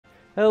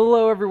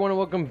Hello everyone and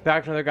welcome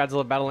back to another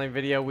Godzilla Battle Line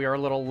video. We are a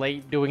little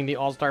late doing the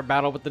All-Star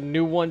Battle, but the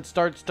new one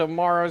starts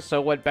tomorrow,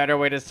 so what better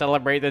way to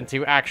celebrate than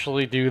to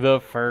actually do the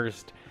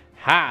first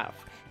half.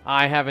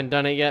 I haven't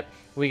done it yet.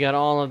 We got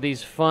all of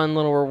these fun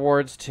little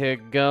rewards to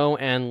go,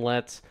 and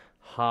let's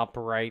hop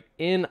right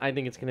in. I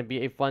think it's going to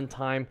be a fun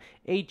time,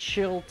 a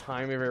chill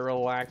time, a very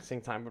relaxing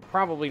time, but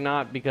probably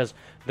not because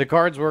the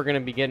cards we're going to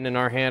be getting in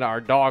our hand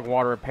are dog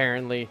water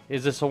apparently.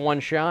 Is this a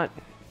one-shot?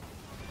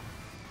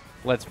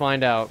 Let's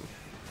find out.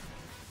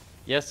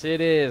 Yes, it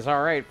is.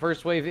 All right,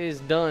 first wave is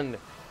done.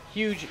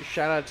 Huge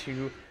shout out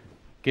to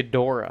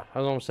Ghidorah. I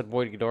almost said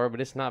Void Ghidorah, but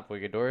it's not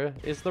Void Ghidorah.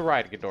 It's the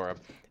Ride Ghidorah.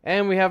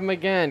 And we have him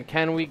again.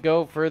 Can we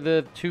go for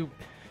the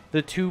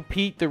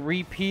two-peat, the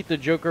repeat, the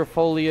Joker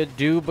Folia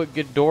do, but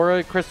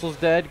Ghidorah,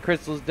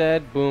 Crystal's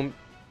dead, boom.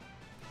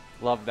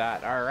 Love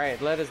that. All right,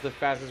 that is the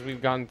fastest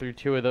we've gotten through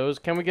two of those.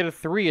 Can we get a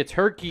three, a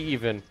turkey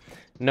even?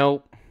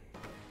 Nope.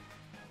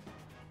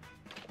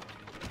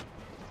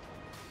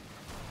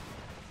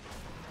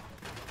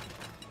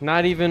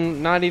 Not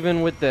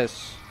even with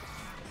this.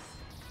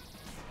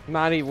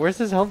 Not even. Where's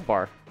his health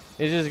bar?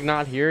 It's just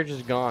not here.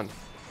 Just gone.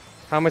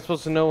 How am I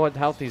supposed to know what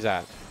health he's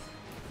at?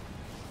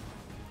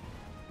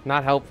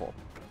 Not helpful.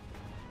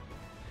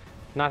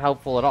 Not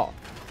helpful at all.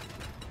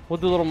 We'll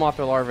do a little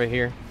Mothra larva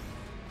here.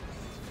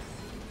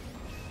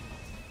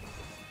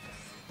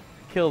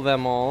 Kill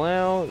them all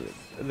out.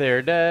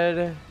 They're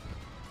dead.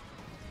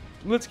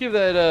 Let's give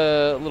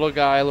that little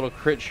guy a little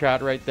crit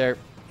shot right there.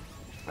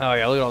 Oh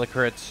yeah, look at all the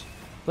crits.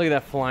 Look at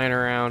that flying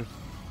around.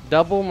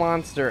 Double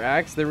Monster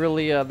X. They're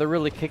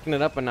really kicking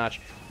it up a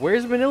notch.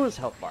 Where's Manila's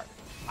health bar?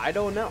 I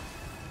don't know.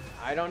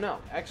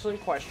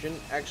 Excellent question.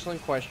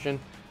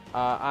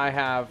 I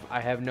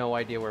have no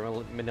idea where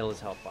Manila's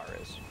health bar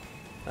is.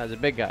 That's a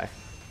big guy.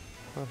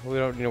 We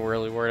don't need to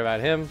really worry about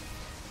him.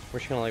 We're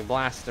just gonna like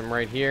blast him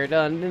right here.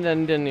 Didn't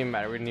even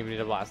matter. We didn't even need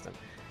to blast him.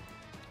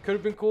 Could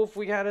have been cool if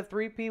we had a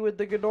 3P with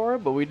the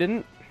Ghidorah, but we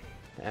didn't,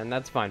 and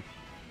that's fine.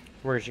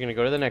 We're just gonna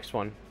go to the next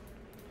one.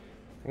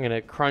 I'm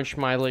gonna crunch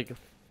my like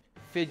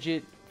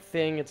fidget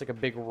thing. It's like a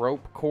big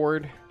rope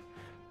cord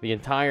the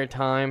entire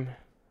time.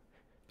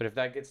 But if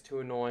that gets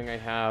too annoying, I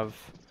have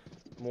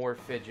more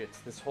fidgets.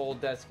 This whole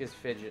desk is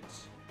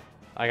fidgets.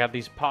 I got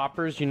these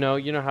poppers. You know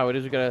how it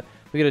is. We got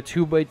a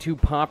 2x2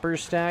 popper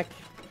stack.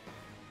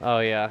 Oh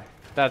yeah,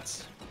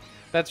 that's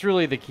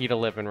really the key to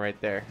living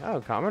right there. Oh,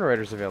 Kamen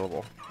Rider's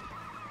available.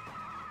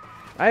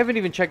 I haven't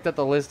even checked out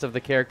the list of the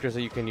characters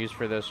that you can use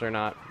for this or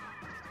not.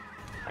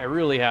 I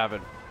really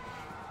haven't.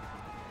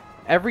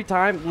 Every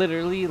time,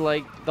 literally,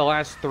 like, the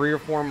last 3 or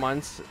 4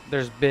 months,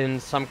 there's been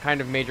some kind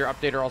of major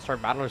update or All-Star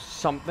Battle or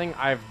something,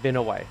 I've been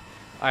away.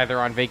 Either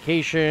on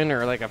vacation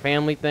or, like, a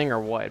family thing or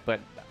what, but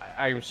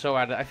I feel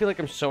like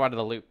I'm so out of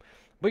the loop.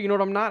 But you know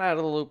what I'm not out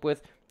of the loop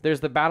with? There's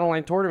the Battle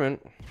Line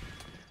Tournament.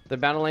 The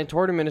Battle Line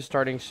Tournament is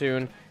starting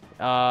soon.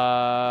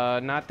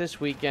 Not this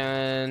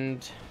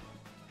weekend.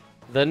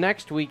 The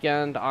next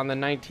weekend on the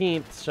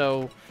 19th,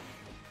 so,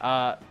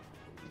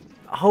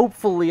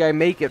 hopefully I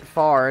make it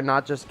far and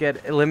not just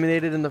get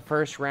eliminated in the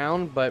first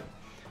round, but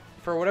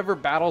for whatever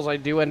battles I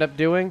do end up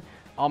doing,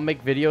 I'll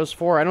make videos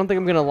for. I don't think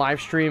I'm going to live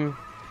stream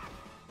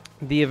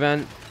the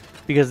event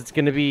because it's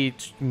going to be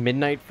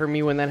midnight for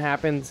me when that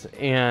happens,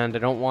 and I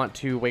don't want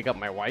to wake up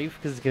my wife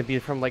because it's going to be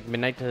from like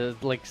midnight to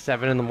like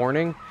 7 in the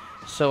morning.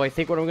 So I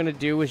think what I'm going to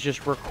do is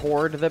just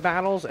record the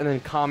battles and then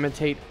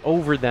commentate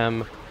over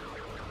them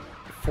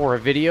for a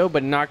video,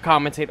 but not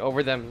commentate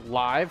over them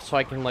live so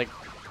I can like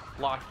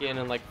lock in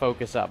and like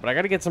focus up. But I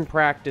got to get some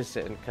practice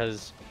in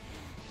because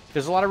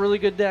there's a lot of really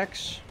good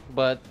decks,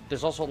 but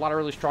there's also a lot of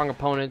really strong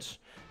opponents.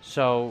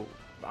 So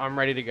I'm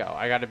ready to go.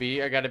 I gotta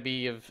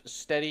be of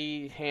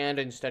steady hand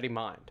and steady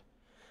mind,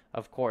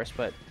 of course.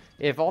 But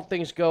if all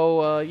things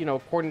go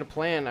according to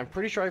plan, I'm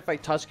pretty sure I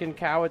fight Tuscan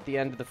Cow at the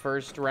end of the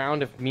first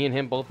round if me and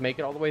him both make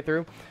it all the way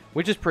through,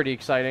 which is pretty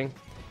exciting.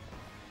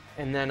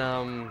 And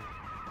then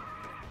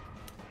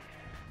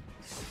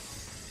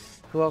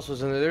who else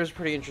was in there? There's a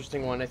pretty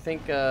interesting one. I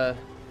think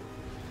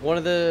one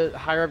of the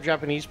higher-up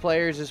Japanese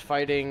players is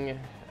fighting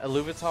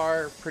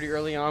Iluvatar pretty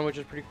early on, which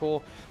is pretty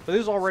cool. But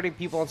there's already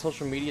people on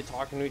social media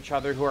talking to each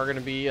other who are going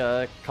to be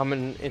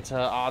coming into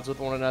odds with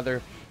one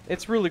another.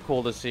 It's really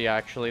cool to see,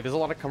 actually. There's a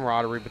lot of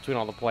camaraderie between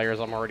all the players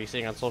I'm already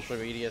seeing on social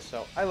media,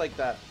 so I like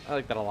that. I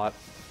like that a lot.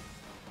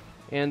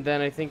 And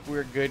then I think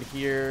we're good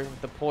here.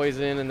 The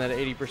poison and that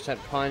 80%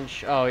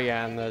 punch. Oh,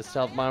 yeah, and the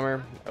stealth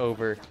bomber.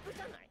 Over.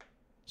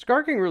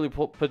 Scar King really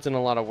puts in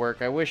a lot of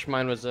work. I wish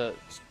mine was a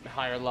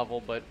higher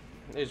level, but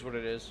it is what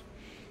it is.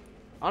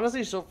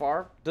 Honestly, so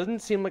far, doesn't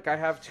seem like I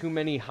have too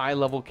many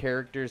high-level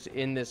characters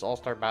in this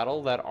All-Star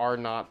Battle that are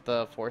not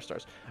the 4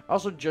 stars. I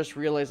also just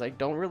realized I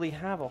don't really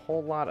have a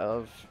whole lot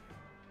of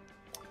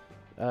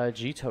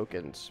G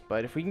tokens,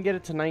 but if we can get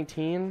it to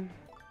 19,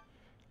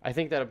 I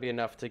think that'll be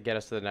enough to get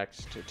us to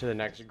the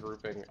next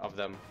grouping of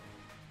them.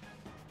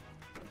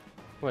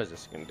 What is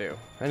this gonna do?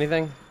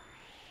 Anything?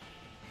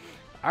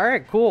 All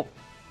right, cool.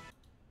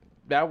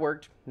 That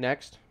worked.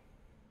 Next.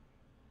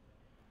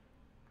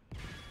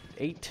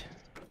 8.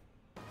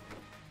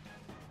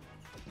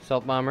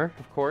 Stealth bomber,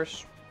 of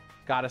course.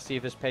 Gotta see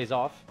if this pays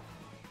off.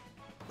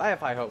 I have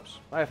high hopes.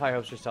 I have high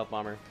hopes for stealth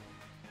bomber.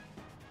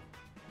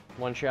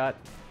 One shot.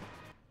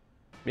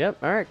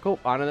 Yep. All right. Cool.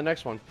 On to the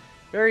next one.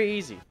 Very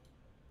easy.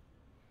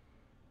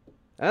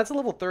 And that's a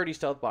level 30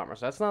 stealth bomber,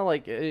 so that's not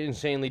like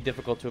insanely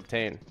difficult to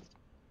obtain.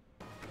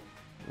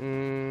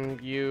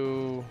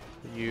 You.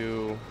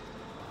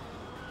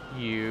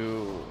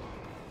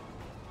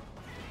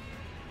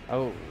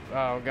 Oh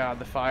god,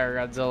 the fire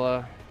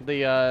Godzilla.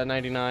 The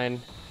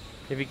 99.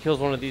 If he kills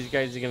one of these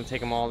guys, he's gonna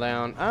take them all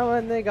down. Oh,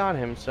 and they got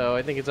him, so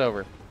I think it's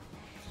over.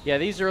 Yeah,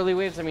 these early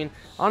waves, I mean,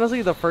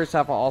 honestly, the first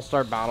half of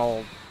All-Star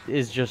Battle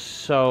is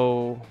just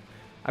so...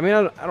 I mean,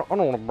 I don't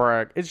want to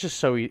brag. It's just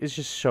so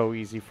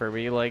easy for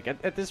me. Like,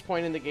 at this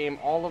point in the game,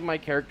 all of my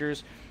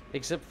characters,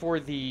 except for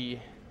the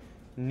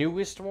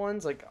newest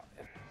ones, like,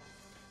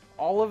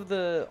 all of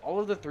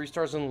the 3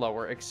 stars and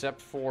lower, except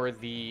for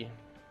the...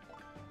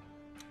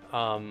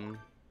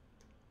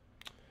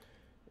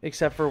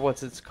 except for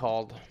what's it's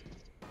called...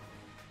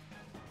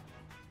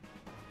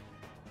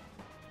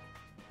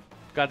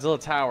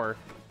 Godzilla Tower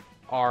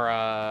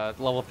are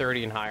level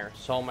 30 and higher.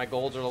 So all my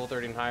golds are level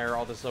 30 and higher,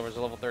 all the silvers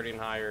are level 30 and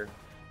higher,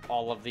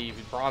 all of the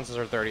bronzes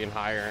are 30 and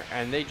higher,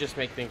 and they just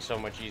make things so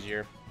much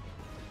easier.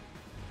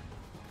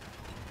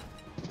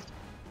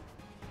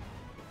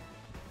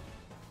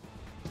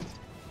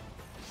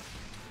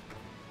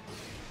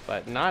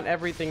 But not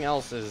everything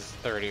else is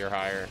 30 or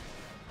higher.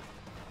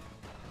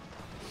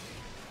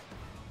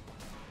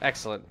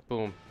 Excellent.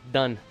 Boom.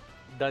 Done.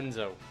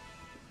 Dunzo.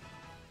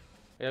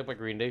 I have my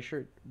Green Day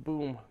shirt.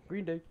 Boom.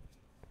 Green Day.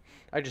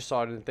 I just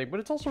saw it in the thing, but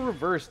it's also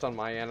reversed on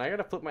my end. I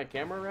gotta flip my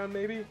camera around,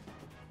 maybe?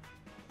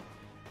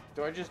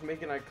 Do I just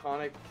make an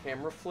iconic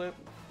camera flip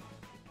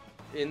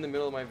in the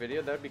middle of my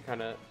video? That'd be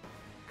kind of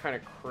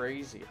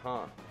crazy,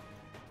 huh?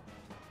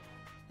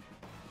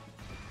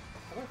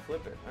 How do I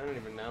flip it? I don't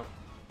even know.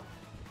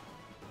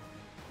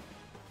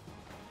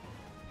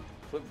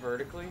 Flip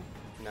vertically?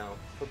 No.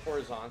 Flip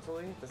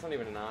horizontally? That's not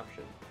even an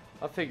option.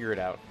 I'll figure it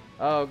out.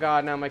 Oh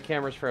god, now my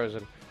camera's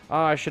frozen.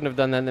 Oh, I shouldn't have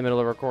done that in the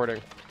middle of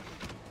recording.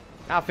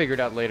 I'll figure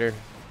it out later.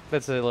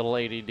 That's a little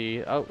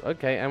ADD. Oh,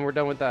 okay, and we're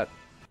done with that.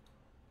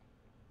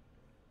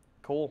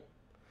 Cool.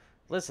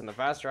 Listen, the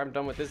faster I'm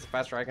done with this, the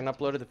faster I can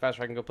upload it, the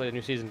faster I can go play the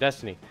new season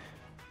Destiny.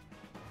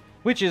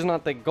 Which is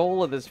not the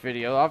goal of this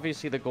video.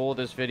 Obviously, the goal of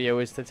this video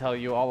is to tell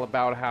you all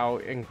about how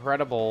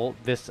incredible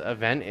this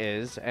event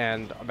is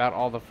and about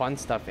all the fun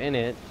stuff in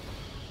it.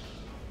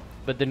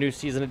 But the new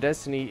season of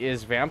Destiny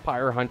is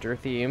vampire hunter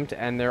themed,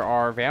 and there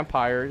are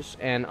vampires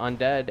and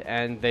undead,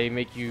 and they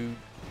make you,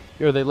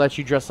 they let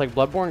you dress like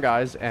Bloodborne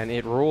guys, and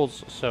it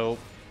rules. So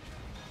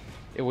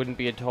it wouldn't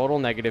be a total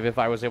negative if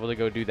I was able to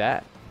go do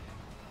that.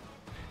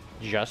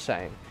 Just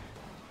saying.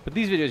 But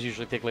these videos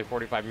usually take like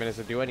 45 minutes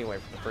to do anyway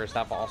for the first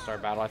half of All-Star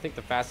Battle. I think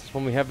the fastest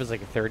one we have is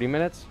like 30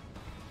 minutes.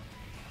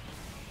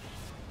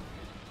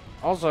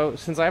 Also,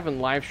 since I haven't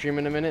live streamed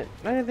in a minute,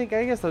 I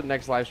guess the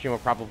next live stream will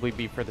probably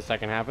be for the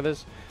second half of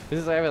this.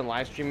 Since I haven't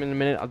live streamed in a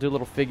minute, I'll do a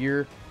little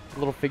figure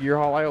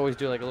haul. I always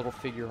do like a little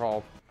figure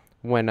haul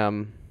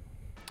when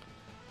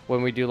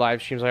we do live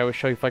streams. I always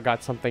show you if I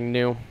got something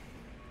new.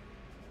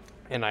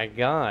 And I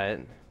got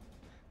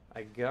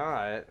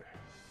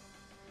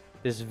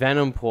this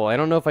Venom pool. I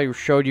don't know if I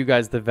showed you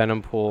guys the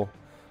Venom pool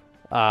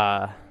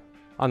on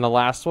the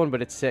last one,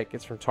 but it's sick.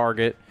 It's from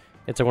Target.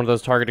 It's like one of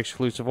those Target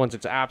exclusive ones.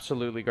 It's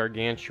absolutely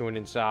gargantuan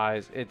in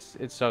size. It's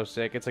so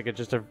sick. It's like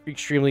just a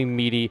extremely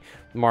meaty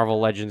Marvel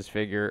Legends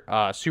figure.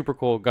 Super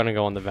cool. Gonna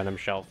go on the Venom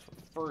shelf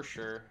for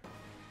sure.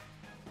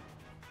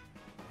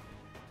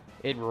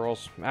 It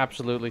rules.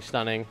 Absolutely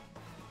stunning.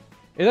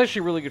 It's actually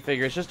a really good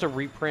figure. It's just a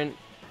reprint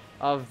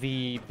of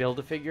the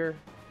Build-A-Figure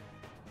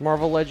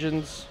Marvel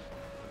Legends.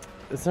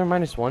 Is there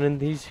 -1 in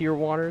these here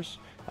waters?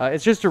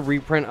 It's just a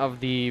reprint of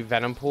the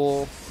Venom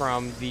pool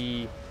from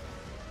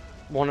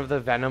one of the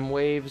Venom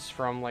waves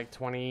from like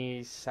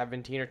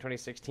 2017 or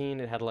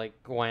 2016. It had like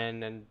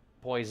Gwen and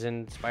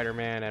Poison,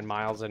 Spider-Man, and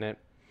Miles in it.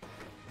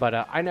 But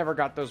I never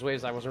got those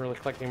waves. I wasn't really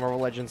collecting Marvel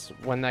Legends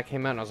when that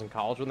came out, and I was in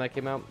college when that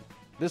came out.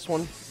 This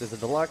one is a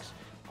deluxe.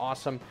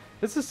 Awesome.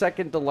 This is the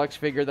second deluxe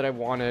figure that I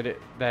wanted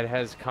that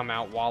has come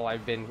out while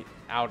I've been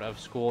out of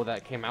school,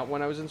 that came out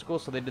when I was in school.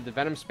 So they did the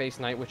Venom Space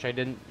Knight, which I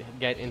didn't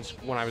get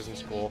when I was in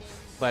school.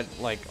 But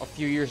like a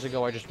few years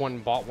ago, I just went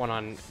and bought one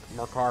on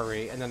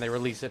Mercari, and then they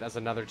released it as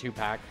another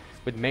 2-pack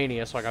with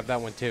Mania, so I got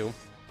that one too.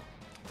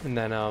 And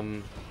then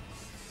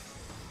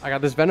I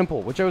got this Venom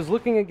pool, which I was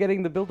looking at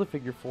getting the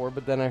Build-A-Figure for,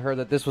 but then I heard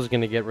that this was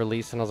going to get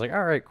released, and I was like,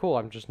 all right, cool.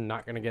 I'm just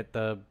not going to get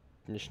the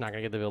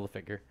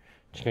Build-A-Figure.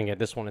 Just going to get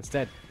this one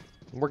instead.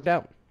 It worked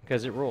out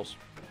because it rules.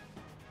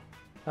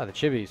 Ah, the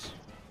chibis.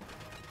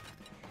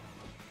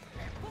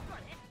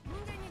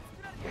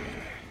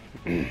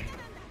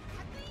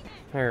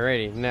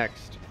 Alrighty,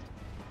 next.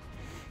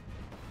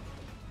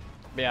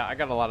 Yeah, I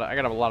got a lot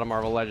of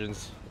Marvel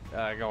Legends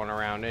going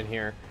around in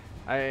here.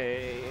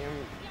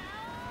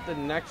 The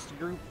next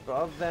group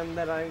of them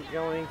that I'm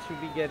going to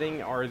be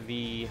getting are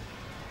the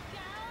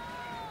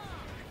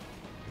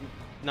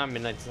not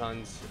Midnight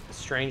Suns,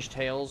 Strange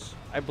Tales,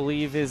 I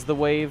believe is the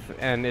wave,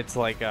 and it's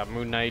like a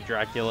Moon Knight,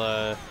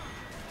 Dracula,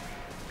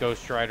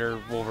 Ghost Rider,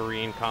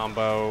 Wolverine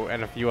combo,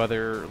 and a few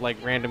other like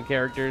random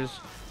characters.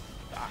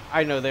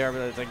 I know they are,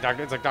 but it's like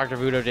Dr.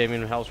 Voodoo,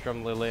 Damien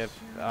Hellstrom, Lilith,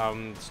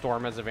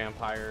 Storm as a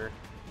vampire.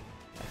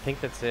 I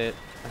think that's it.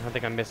 I don't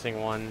think I'm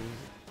missing one.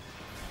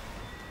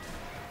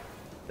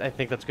 I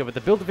think that's good, but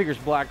the Build-A-Figure's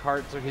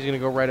Blackheart, so he's gonna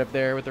go right up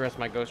there with the rest of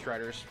my Ghost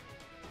Riders.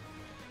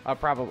 I'm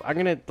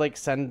gonna like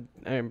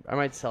I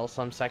might sell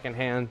some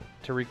secondhand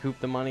to recoup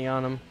the money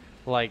on them,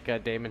 like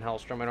Damon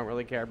Hellstrom. I don't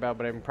really care about,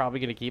 but I'm probably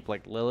gonna keep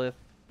like Lilith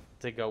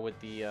to go with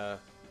the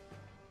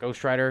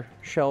Ghost Rider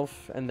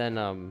shelf, and then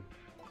I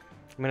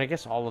mean, I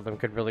guess all of them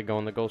could really go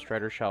on the Ghost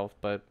Rider shelf,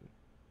 but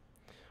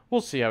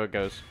we'll see how it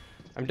goes.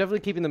 I'm definitely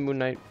keeping the Moon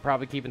Knight,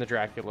 probably keeping the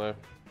Dracula,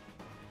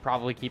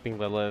 probably keeping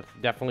Lilith,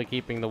 definitely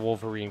keeping the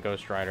Wolverine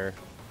Ghost Rider,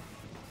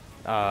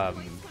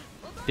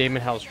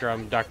 Damon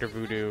Hellstrom, Dr.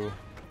 Voodoo,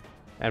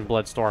 and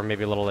Bloodstorm,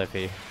 maybe a little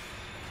iffy.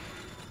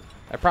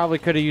 I probably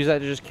could have used that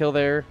to just kill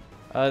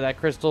that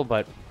crystal,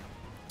 but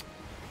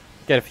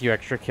get a few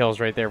extra kills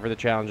right there for the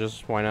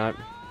challenges. Why not?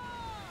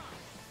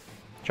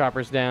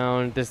 Chopper's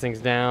down, this thing's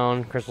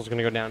down, crystal's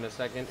gonna go down in a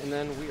second, and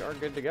then we are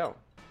good to go.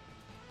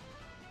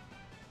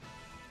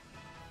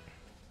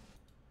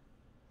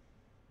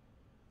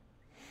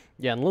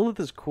 Yeah, and Lilith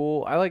is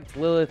cool. I liked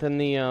Lilith in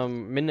the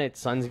Midnight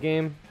Suns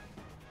game.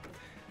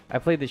 I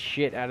played the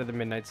shit out of the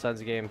Midnight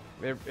Suns game.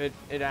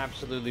 It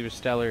absolutely was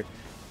stellar.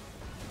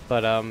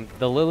 But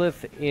the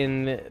Lilith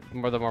in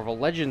the Marvel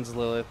Legends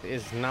Lilith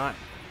is not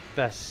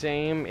the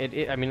same.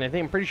 I mean,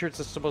 I'm pretty sure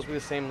it's supposed to be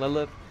the same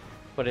Lilith,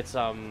 but it's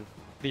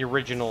the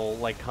original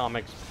like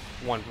comics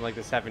one from like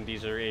the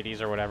 70s or 80s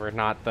or whatever,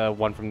 not the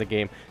one from the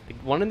game. The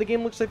one in the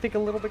game looks, I think, a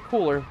little bit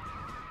cooler.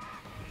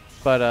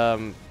 But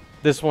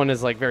this one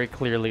is like very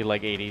clearly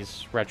like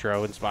 80s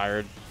retro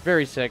inspired.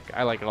 Very sick.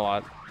 I like it a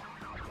lot.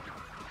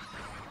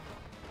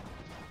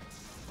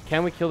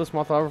 Can we kill this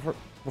moth larva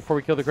before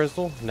we kill the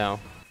crystal? No.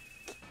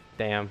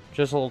 Damn.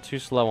 Just a little too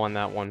slow on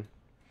that one.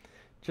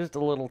 Just a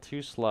little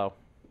too slow.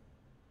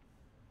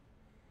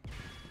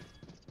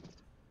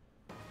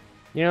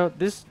 You know,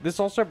 this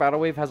All-Star Battle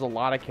Wave has a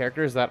lot of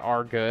characters that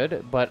are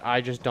good, but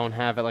I just don't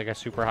have it like a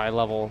super high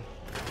level.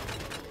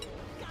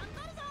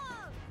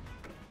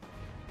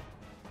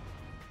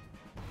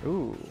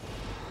 Ooh.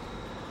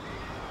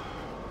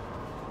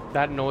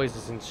 That noise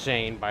is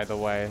insane, by the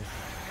way.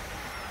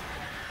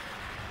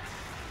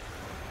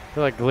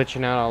 They're like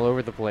glitching out all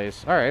over the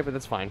place. Alright, but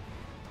that's fine.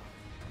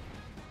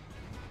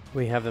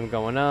 We have them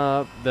going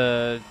up.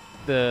 The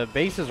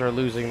bases are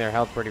losing their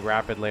health pretty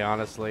rapidly,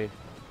 honestly.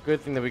 Good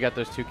thing that we got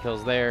those 2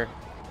 kills there.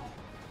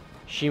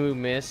 Shimu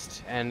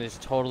missed and is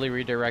totally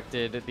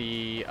redirected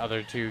the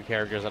other 2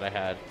 characters that I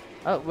had.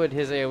 Oh, but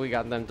his AoE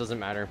got them. Doesn't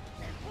matter.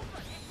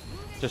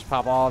 Just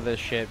pop all this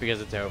shit because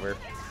it's over.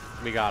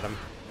 We got him.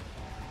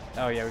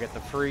 Oh yeah, we got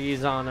the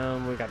freeze on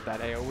him. We got that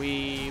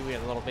AoE. We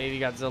had a little baby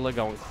Godzilla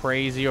going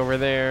crazy over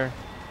there.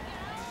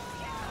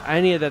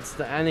 And he had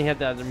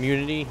that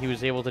immunity. He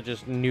was able to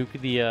just nuke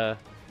the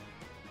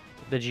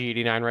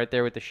G89 right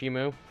there with the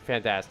Shimu.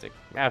 Fantastic.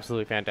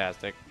 Absolutely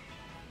fantastic.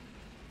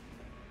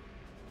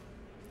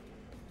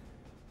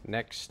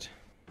 Next.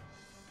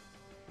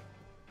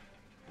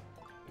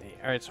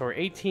 Alright, so we're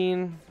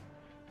 18.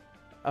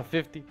 A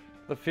 50.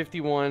 A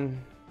 51.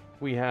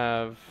 We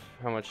have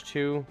how much?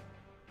 2.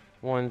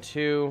 1,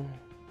 2.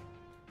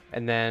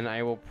 And then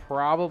I will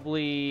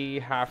probably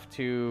have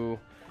to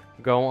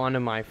go onto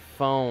my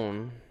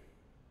phone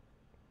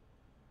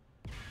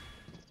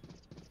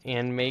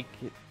and make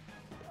it.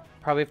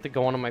 Probably have to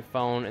go onto my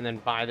phone and then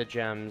buy the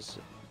gems.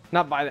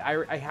 Not buy the,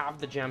 I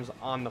have the gems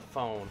on the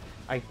phone.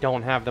 I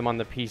don't have them on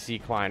the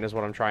PC client is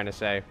what I'm trying to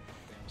say.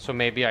 So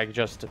maybe I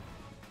just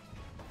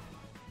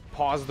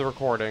pause the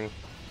recording,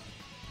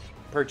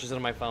 purchase it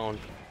on my phone,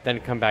 then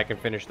come back and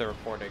finish the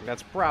recording.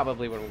 That's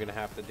probably what I'm going to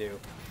have to do.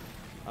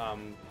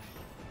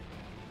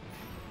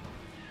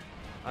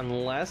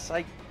 Unless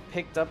I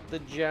picked up the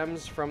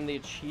gems from the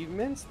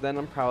achievements, then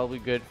I'm probably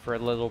good for a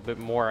little bit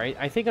more.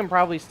 I think I'm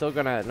probably still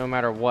going to, no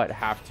matter what,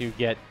 have to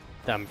get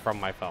them from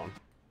my phone.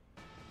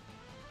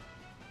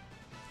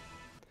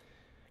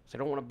 So I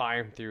don't want to buy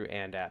them through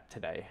and app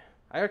today.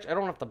 I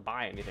don't have to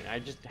buy anything. I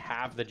just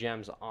have the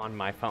gems on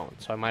my phone,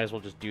 so I might as well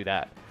just do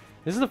that.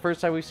 This is the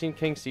first time we've seen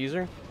King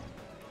Caesar.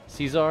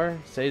 Caesar?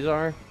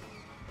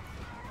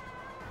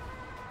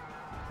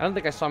 I don't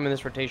think I saw him in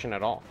this rotation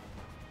at all.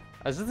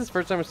 Is this the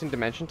first time we've seen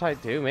Dimension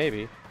Tide too?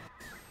 Maybe.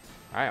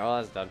 Alright, well,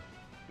 that's done.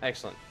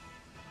 Excellent.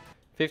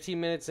 15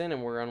 minutes in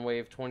and we're on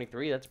wave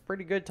 23. That's a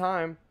pretty good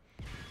time.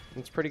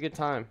 It's pretty good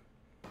time.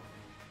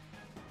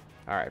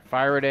 Alright,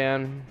 Fire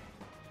Rodan.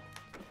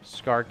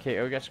 Scar King.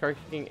 Oh, we got Scar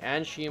King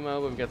and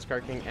Shimo. We've got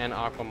Scar King and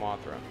Aqua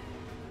Mothra.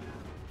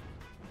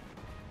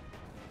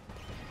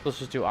 Let's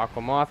just do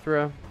Aqua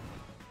Mothra.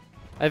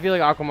 I feel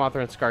like Aqua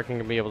Mothra and Scar King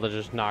can be able to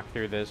just knock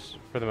through this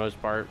for the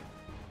most part.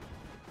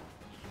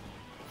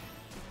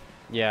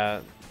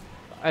 Yeah,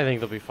 I think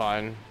they'll be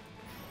fine.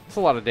 It's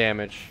a lot of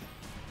damage.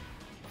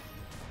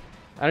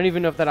 I don't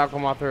even know if that Aqua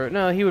Mothra...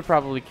 No, he would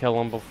probably kill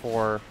him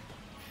before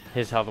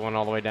his health went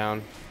all the way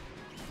down.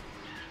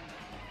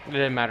 It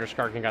didn't matter.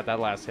 Skarkin got that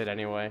last hit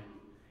anyway.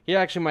 He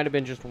actually might have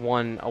been just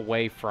one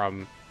away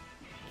from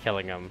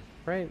killing him,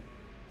 right?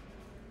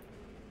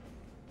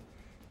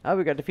 Oh,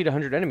 we got to defeat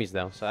 100 enemies,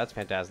 though, so that's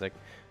fantastic.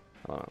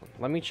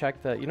 Let me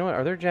check the... You know what?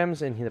 Are there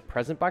gems in the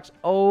present box?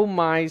 Oh,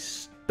 my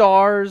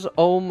stars.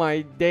 Oh,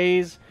 my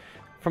days.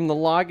 From the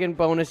login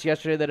bonus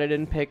yesterday that I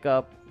didn't pick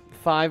up.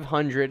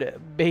 500.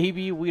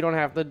 Baby, we don't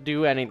have to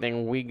do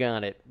anything. We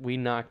got it. We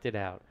knocked it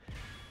out.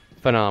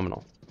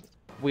 Phenomenal.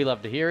 We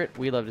love to hear it.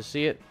 We love to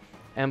see it.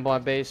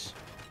 M-Bot base.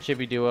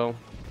 Chibi Duo.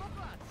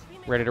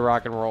 Ready to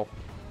rock and roll.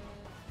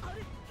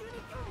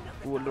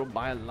 Ooh, a little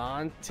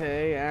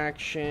Bylante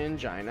action.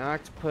 Giant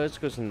Octopus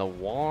goes in the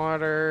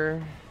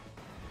water.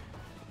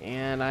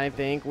 And I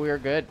think we're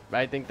good.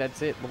 I think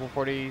that's it. Level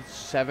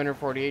 47 or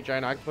 48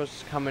 Giant Octopus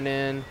is coming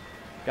in.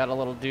 Got a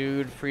little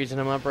dude freezing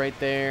him up right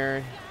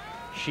there.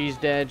 She's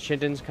dead.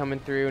 Shinden's coming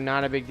through.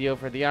 Not a big deal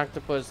for the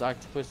Octopus.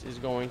 Octopus is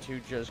going to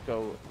just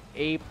go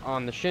ape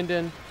on the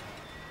Shinden.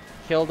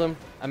 Killed him.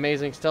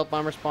 Amazing. Stealth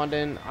Bomber spawned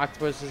in.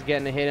 Octopus is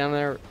getting a hit on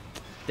there.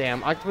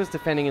 Damn. Octopus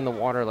defending in the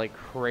water like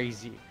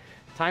crazy.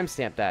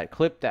 Timestamp that.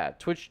 Clip that.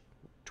 Twitch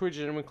did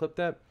anyone clip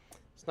that?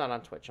 It's not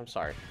on Twitch. I'm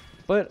sorry.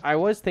 But I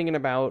was thinking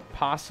about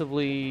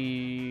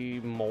possibly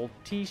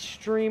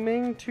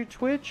multi-streaming to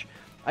Twitch.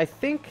 I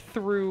think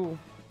through...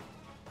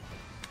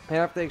 I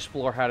have to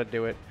explore how to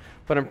do it.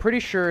 But I'm pretty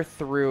sure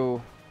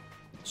through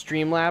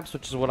Streamlabs,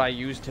 which is what I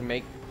use to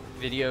make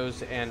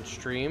videos and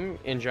stream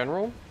in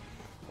general.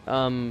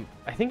 I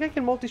think I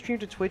can multi-stream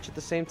to Twitch at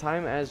the same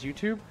time as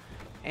YouTube.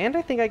 And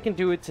I think I can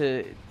do it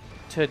to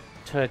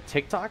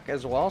TikTok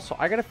as well. So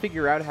I got to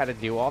figure out how to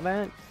do all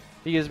that.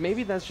 Because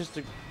maybe that's just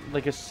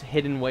like a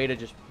hidden way to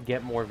just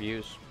get more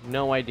views.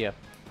 No idea.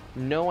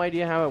 No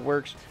idea how it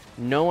works.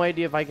 No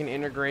idea if I can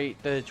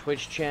integrate the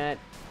Twitch chat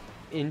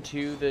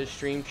into the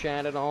stream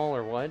chat at all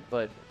or what.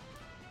 But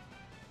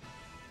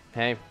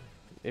hey,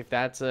 if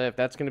that's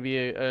going to be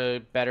a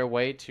better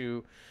way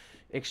to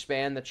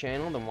expand the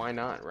channel, then why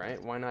not,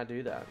 right? Why not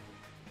do that?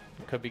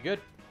 Could be good.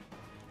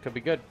 Could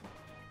be good.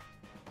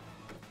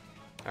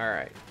 All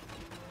right.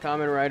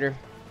 Kamen Rider.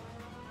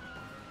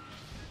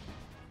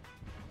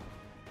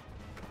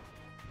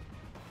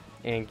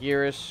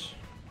 Anguirus.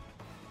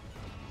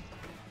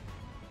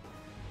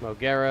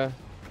 Mogera.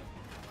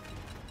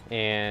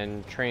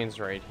 And trains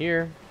right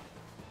here.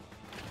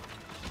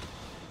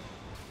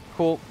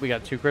 Cool. We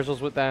got 2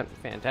 crystals with that.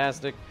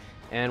 Fantastic.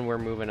 And we're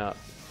moving up.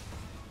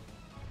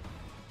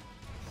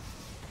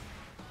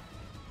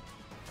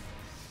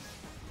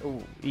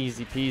 Ooh,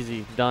 easy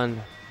peasy. Done.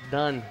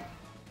 Done.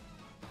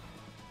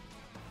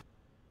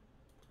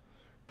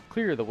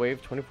 Clear the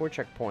wave 24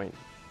 checkpoint.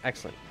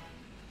 Excellent.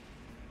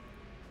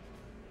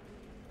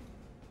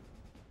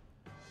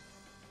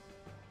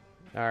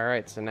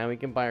 Alright, so now we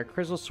can buy our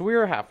crystals. So we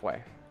are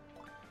halfway.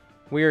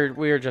 We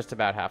are just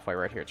about halfway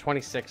right here.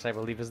 26, I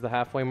believe, is the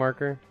halfway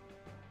marker.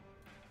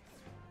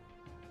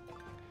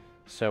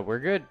 So we're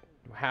good.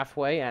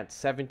 Halfway at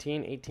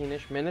 17,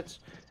 18-ish minutes.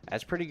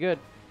 That's pretty good.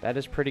 That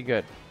is pretty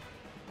good.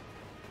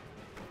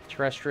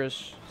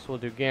 Terrestrius. So we'll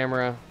do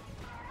Gamera.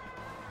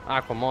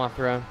 Aqua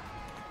Mothra.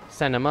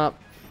 Send him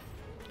up.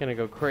 Gonna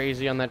go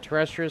crazy on that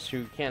Terrestrius,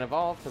 who can't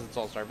evolve because it's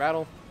All-Star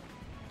Battle.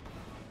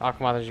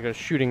 Aqua Mothra just goes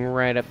shooting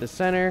right up the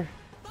center.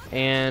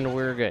 And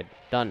we're good.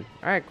 Done.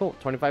 Alright, cool.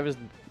 25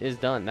 is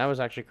done. That was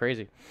actually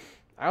crazy.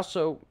 I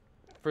also,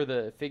 for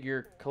the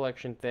figure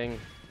collection thing,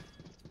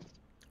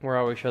 where I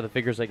always show the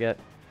figures I get,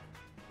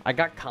 I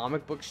got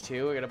comic books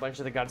too. I got a bunch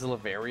of the Godzilla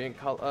variant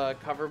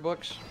cover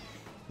books.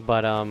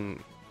 But,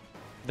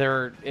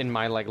 they're in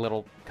my, like,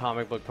 little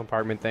comic book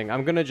compartment thing.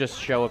 I'm gonna just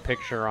show a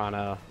picture on,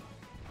 I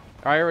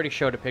already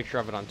showed a picture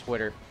of it on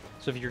Twitter.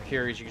 So if you're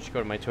curious, you can just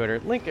go to my Twitter.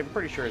 Link, I'm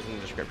pretty sure, is in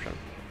the description.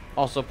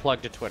 Also,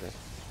 plug to Twitter.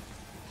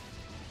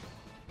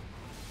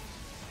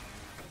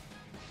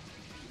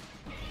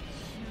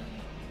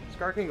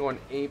 Skarkin going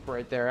ape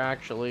right there,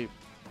 actually.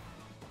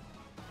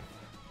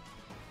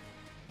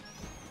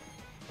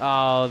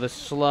 Oh, the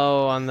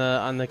slow on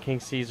the King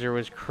Caesar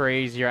was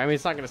crazier. I mean,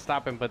 it's not gonna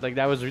stop him, but like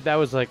that was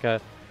a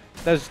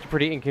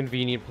pretty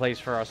inconvenient place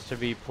for us to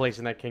be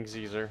placing that King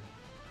Caesar.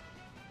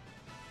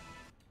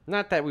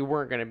 Not that we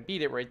weren't gonna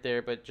beat it right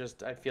there, but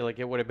just I feel like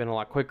it would have been a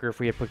lot quicker if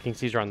we had put King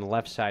Caesar on the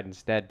left side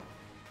instead.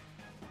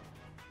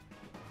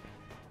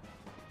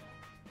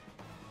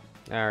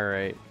 All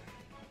right.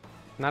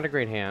 Not a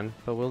great hand,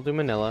 but we'll do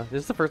Manila.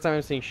 This is the first time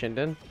I'm seeing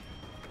Shinden.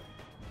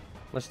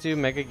 Let's do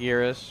Mega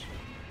Gearus.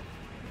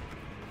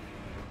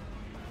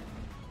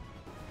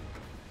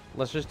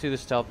 Let's just do the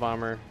Stealth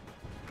Bomber.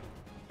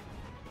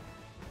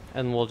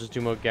 And we'll just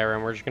do Mogera,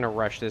 and we're just going to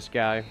rush this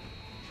guy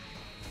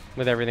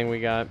with everything we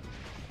got.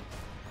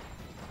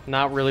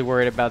 Not really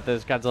worried about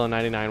this Godzilla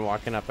 99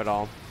 walking up at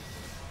all.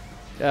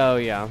 Oh,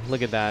 yeah.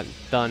 Look at that.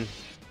 Done.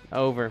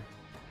 Over.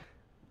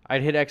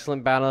 I'd hit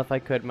Excellent Battle if I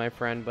could, my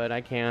friend, but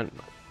I can't.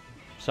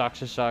 Sucks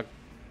to suck.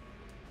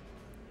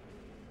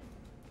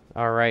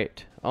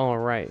 Alright.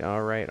 Alright,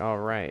 alright,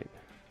 alright.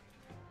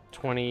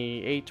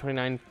 28,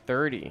 29,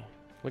 30.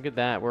 Look at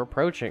that. We're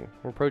approaching.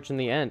 We're approaching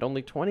the end.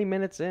 Only 20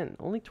 minutes in.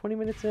 Only 20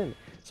 minutes in.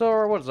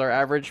 So what is our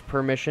average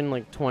per mission?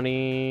 Like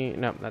 20...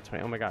 No, not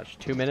 20. Oh my gosh.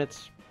 2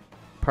 minutes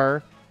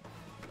per.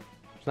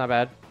 It's not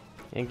bad.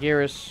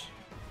 Anguirus.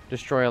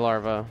 Destroy a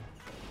larva.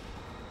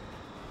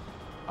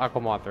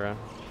 Aquamothra.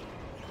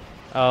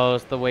 Oh,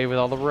 it's the way with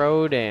all the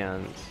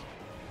Rodans.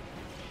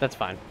 That's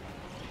fine.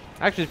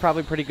 Actually, it's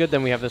probably pretty good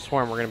then we have this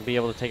swarm. We're going to be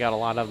able to take out a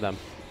lot of them.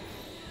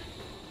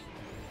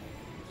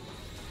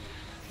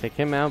 Take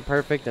him out,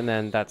 perfect, and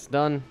then that's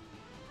done.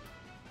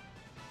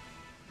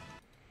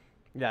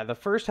 Yeah, the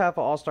first half of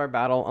All-Star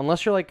Battle,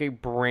 unless you're like a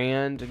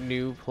brand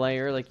new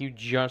player, like you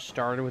just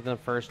started within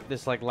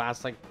this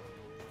last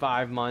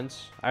 5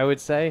 months, I would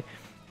say,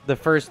 the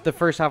first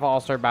half of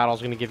All-Star Battle is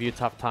going to give you a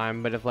tough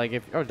time. But if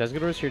oh,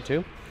 Desgador's here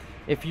too.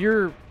 If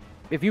you've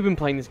been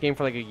playing this game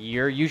for like a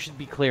year, you should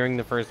be clearing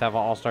the first half of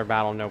All-Star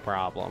Battle no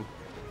problem.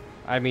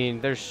 I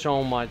mean, there's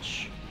so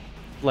much.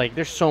 Like,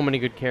 there's so many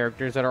good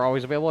characters that are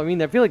always available. I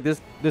mean, I feel like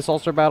this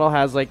All-Star Battle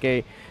has, like,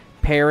 a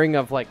pairing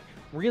of, like,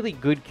 really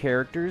good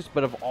characters,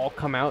 but have all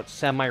come out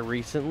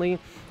semi-recently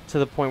to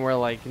the point where,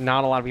 like,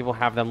 not a lot of people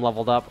have them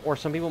leveled up, or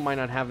some people might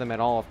not have them at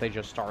all if they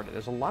just started.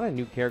 There's a lot of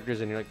new characters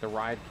in here, like the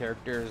Ride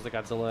characters, the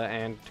Godzilla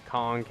and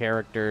Kong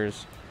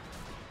characters.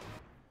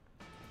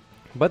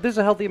 But there's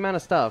a healthy amount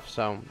of stuff,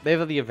 so they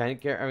have the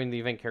event the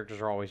event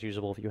characters are always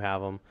usable if you have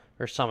them,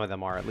 or some of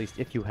them are, at least,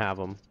 if you have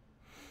them.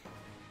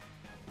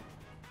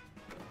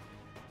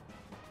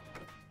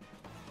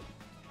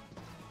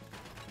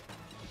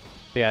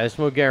 But yeah, this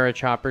Mogera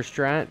chopper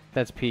strat,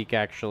 that's peak,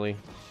 actually.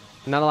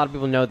 Not a lot of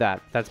people know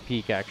that. That's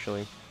peak,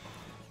 actually.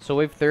 So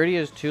wave 30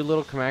 has 2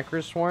 little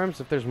Kamacuras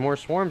swarms. If there's more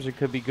swarms, it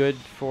could be good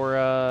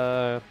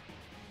for,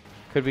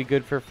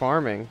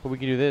 farming. But we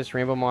can do this.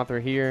 Rainbow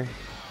Mothra here.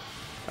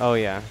 Oh,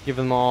 yeah. Give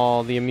them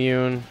all the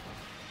immune.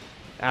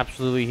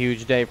 Absolutely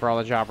huge day for all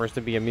the choppers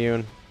to be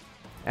immune.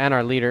 And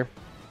our leader.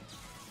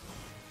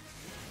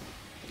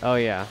 Oh,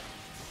 yeah.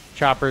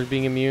 Choppers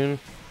being immune.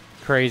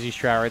 Crazy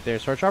strat right there.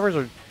 So our choppers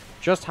are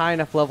just high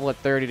enough level at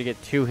 30 to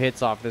get 2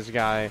 hits off this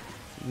guy,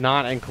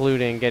 not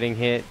including getting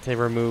hit to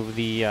remove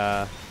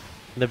the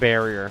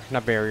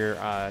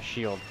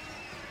shield.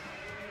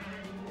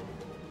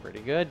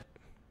 Pretty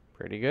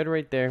good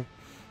right there.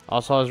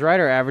 Also, his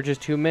rider averages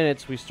 2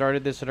 minutes. We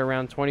started this at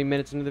around 20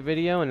 minutes into the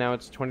video, and now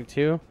it's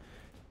 22.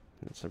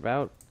 It's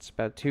about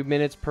 2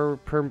 minutes per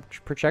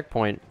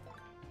checkpoint.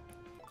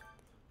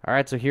 All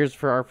right, so here's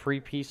for our free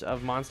piece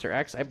of Monster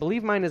X. I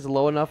believe mine is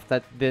low enough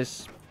that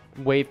this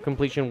wave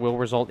completion will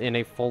result in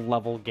a full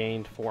level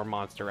gained for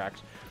Monster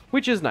X,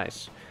 which is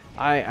nice.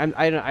 I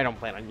don't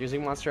plan on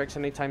using Monster X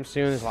anytime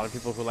soon. There's a lot of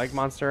people who like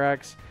Monster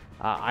X.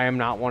 I am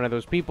not one of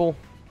those people,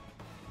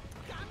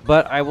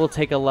 but I will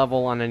take a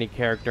level on any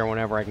character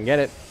whenever I can get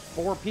it,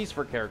 or piece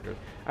for characters.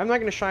 I'm not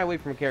going to shy away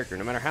from a character.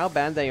 No matter how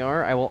bad they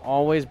are, I will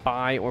always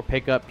buy or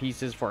pick up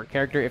pieces for a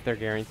character if they're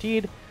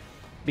guaranteed,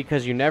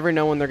 because you never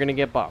know when they're going to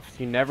get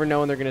buffed. You never know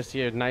when they're going to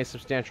see a nice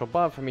substantial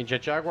buff. I mean,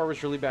 Jet Jaguar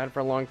was really bad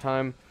for a long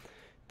time.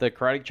 The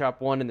Karate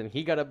Chop won, and then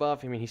he got a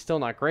buff. I mean, he's still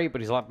not great,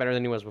 but he's a lot better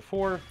than he was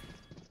before.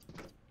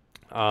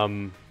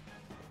 Someone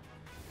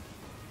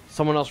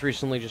else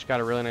recently just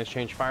got a really nice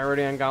change. Fire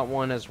Rodan got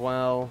one as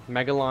well.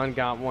 Megalon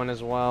got one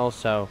as well.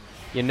 So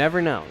you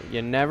never know.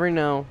 You never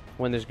know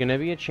when there's going to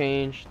be a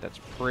change that's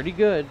pretty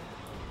good.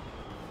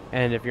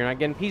 And if you're not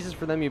getting pieces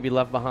for them, you'll be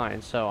left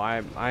behind. So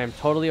I am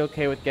totally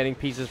okay with getting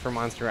pieces for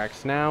Monster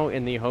X now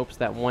in the hopes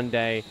that one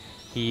day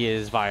he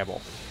is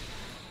viable.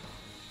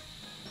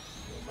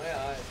 My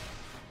eye.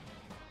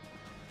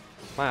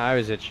 My eye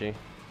was itchy.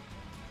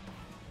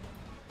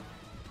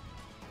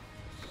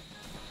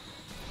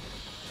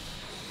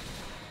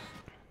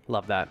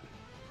 Love that.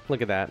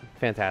 Look at that.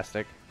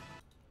 Fantastic.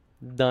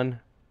 Done.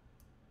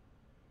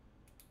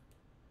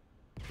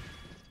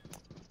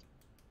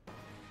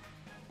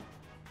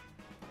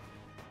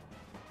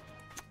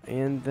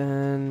 And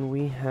then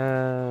we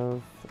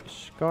have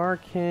Scar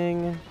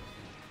King.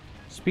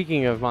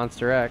 Speaking of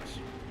Monster X.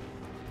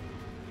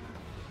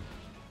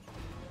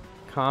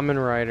 Common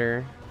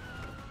Rider.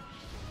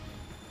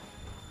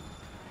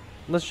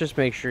 Let's just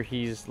make sure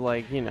he's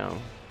like, you know.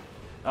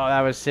 Oh,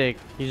 that was sick.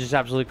 He just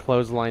absolutely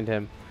clotheslined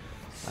him.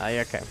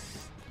 Okay.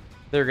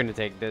 They're gonna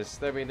take this.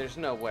 I mean, there's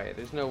no way.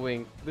 There's no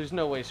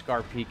way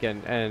Scar Peak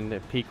and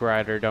Peak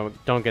Rider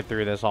don't get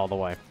through this all the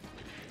way.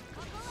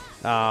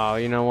 Oh,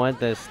 you know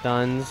what? The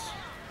stuns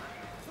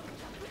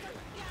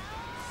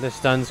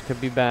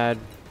could be bad.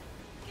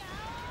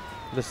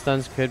 The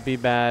stuns could be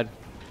bad.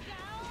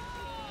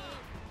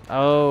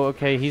 Oh,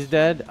 okay, he's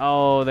dead.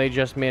 Oh, they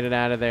just made it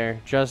out of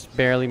there. Just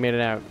barely made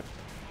it out.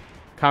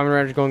 Kamen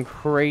Rider's going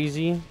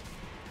crazy.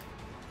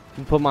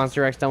 Put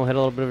Monster X down. We'll hit a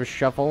little bit of a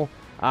shuffle.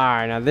 All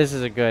right, now this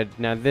is a good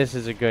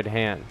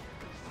hand.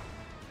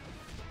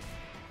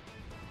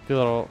 Good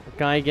little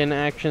Gigan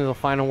action. The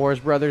Final Wars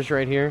brothers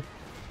right here.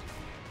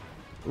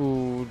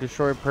 Ooh,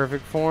 destroy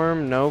perfect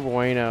form. No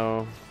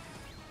bueno.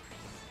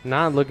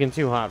 Not looking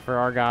too hot for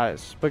our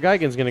guys, but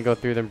Gigan's gonna go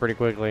through them pretty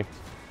quickly.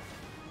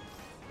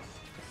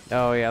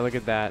 Oh yeah, look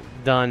at that.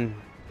 Done.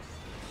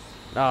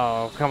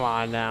 Oh, come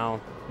on now.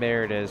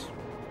 There it is.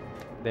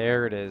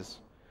 There it is.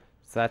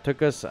 So that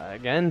took us,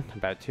 again,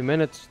 about 2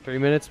 minutes, 3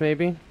 minutes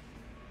maybe.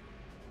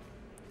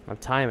 I'm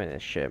timing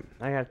this shit.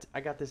 I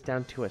got this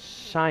down to a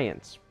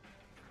science.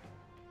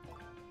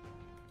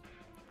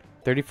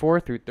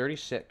 34 through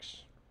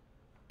 36.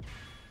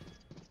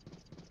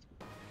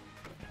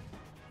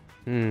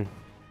 Mm-hmm.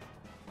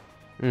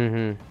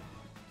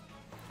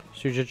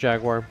 Shoot your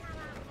Jaguar.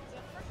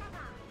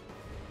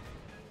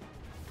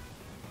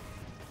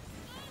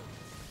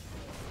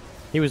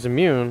 He was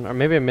immune, or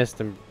maybe I missed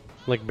him,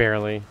 like,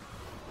 barely.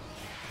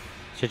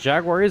 Shit,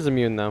 Jaguar is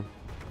immune, though.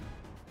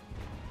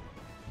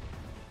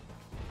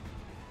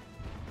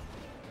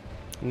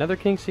 Another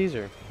King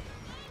Caesar.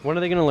 When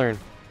are they gonna learn?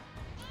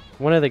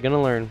 When are they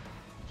gonna learn?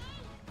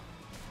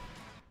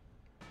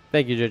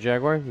 Thank you,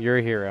 Jaguar. You're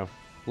a hero.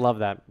 Love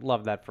that.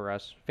 Love that for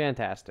us.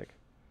 Fantastic.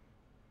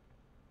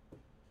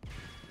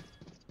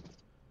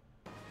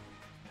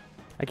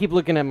 I keep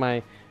looking at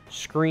my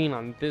screen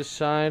on this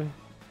side.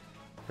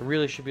 I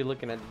really should be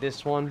looking at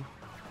this one.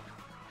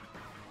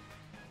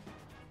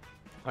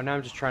 Oh, now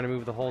I'm just trying to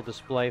move the whole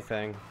display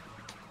thing.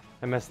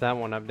 I messed that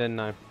one up, didn't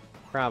I?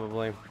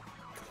 Probably.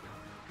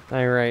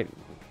 Alright.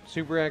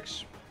 Super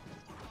X.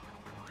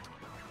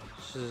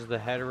 This is the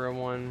hetero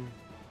one.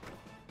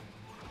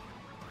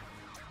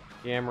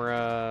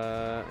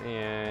 Gamera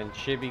and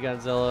Chibi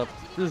Godzilla.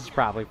 This is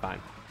probably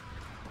fine.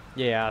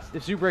 Yeah,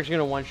 if Super X is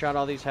gonna one-shot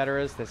all these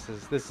heteros, this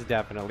is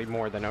definitely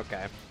more than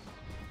okay.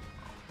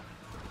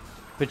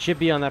 But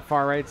Chibi on that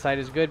far right side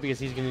is good because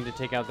he's gonna need to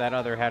take out that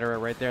other hetero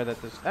right there. That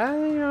this, you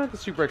know what, the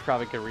Super X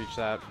probably could reach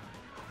that.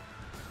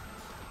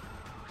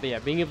 But yeah,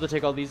 being able to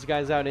take all these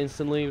guys out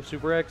instantly with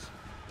Super X,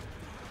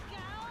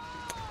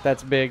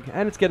 that's big,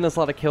 and it's getting us a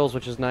lot of kills,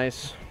 which is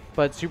nice.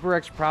 But Super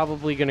X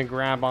probably gonna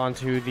grab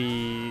onto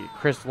the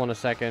crystal in a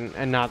second,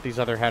 and not these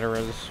other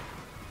heteros.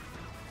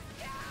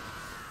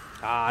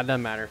 Ah, it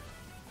doesn't matter.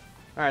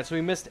 All right, so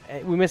we missed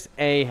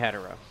a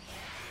hetero.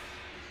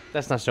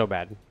 That's not so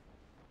bad.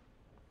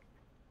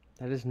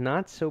 That is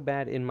not so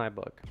bad in my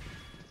book.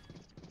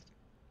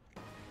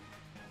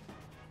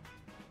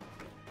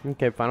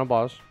 Okay, final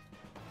boss.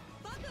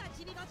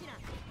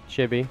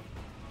 Chibi.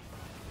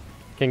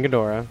 King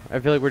Ghidorah. I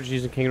feel like we're just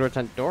using King Ghidorah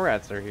time.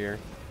 Dorats are here.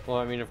 Well,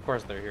 I mean, of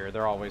course they're here.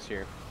 They're always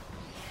here.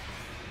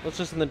 Let's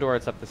just send the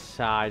Dorats up the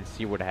side,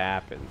 see what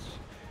happens.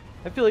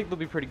 I feel like they'll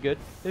be pretty good.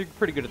 They're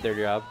pretty good at their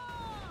job.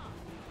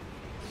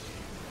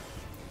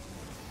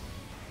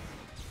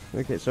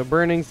 Okay, so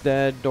Burning's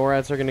dead.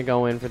 Dorats are going to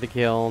go in for the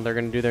kill. They're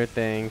going to do their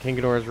thing. King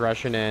Ghidorah's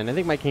rushing in. I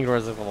think my King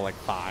Ghidorah's level like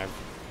 5.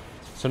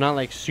 So not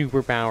like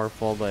super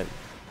powerful, but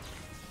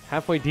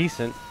halfway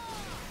decent.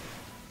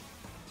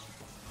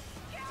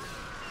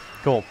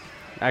 Cool.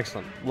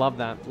 Excellent. Love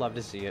that. Love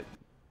to see it.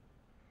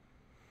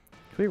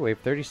 Clear wave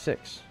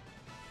 36.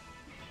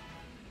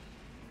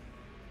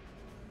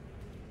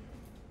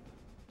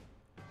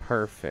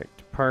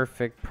 Perfect.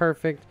 Perfect.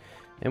 Perfect.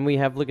 And we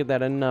have, look at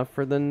that, enough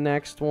for the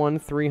next one.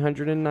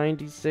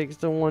 396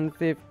 to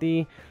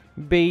 150.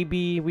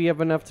 Baby, we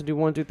have enough to do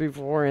 1, 2, 3,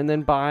 4, and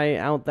then buy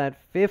out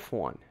that 5th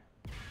one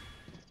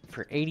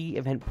for 80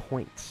 event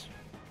points.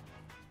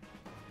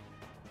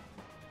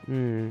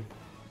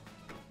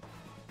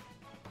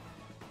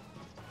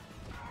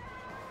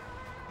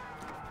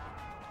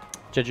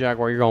 Jet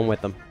Jaguar, you're going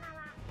with them.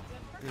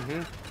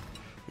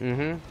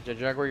 Jet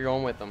Jaguar, you're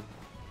going with them.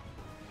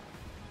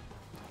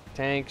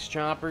 Tanks,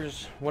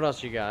 choppers, what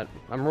else you got?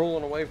 I'm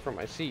rolling away from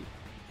my seat.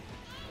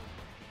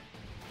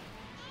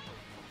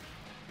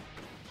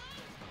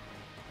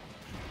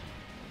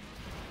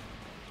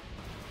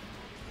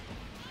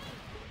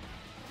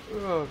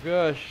 Oh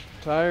gosh,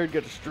 tired,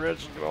 got to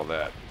stretch and do all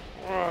that.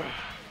 Ugh.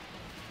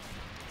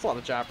 It's a lot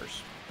of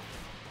choppers.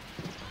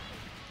 Can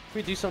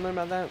we do something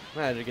about that?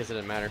 I guess it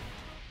didn't matter.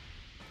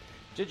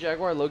 Jet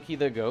Jaguar, low-key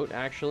the GOAT,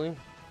 actually.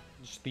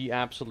 Just the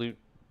absolute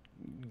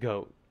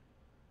GOAT.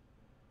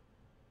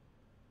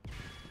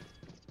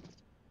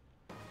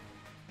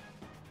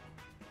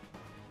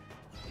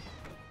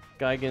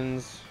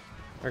 Gigan's,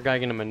 or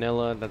Gigan and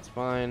Manila, that's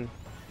fine.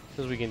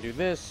 Because we can do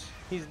this.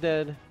 He's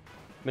dead.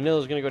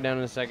 Manila's gonna go down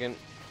in a second.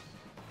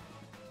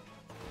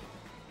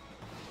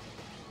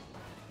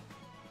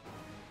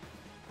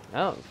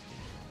 Oh,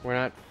 we're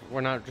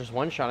not just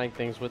one-shotting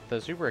things with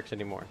the Super X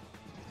anymore.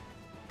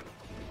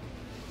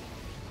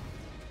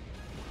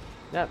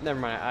 Never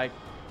mind. I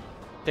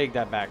take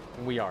that back.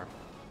 We are.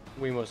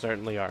 We most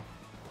certainly are.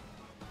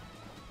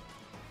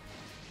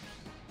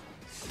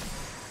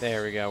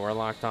 There we go. We're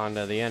locked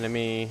onto the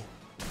enemy.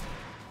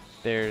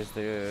 There's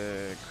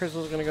the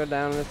crystal's gonna go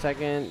down in a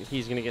second.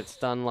 He's gonna get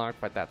stun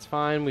locked, but that's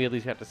fine. We at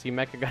least have to see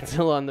Mecha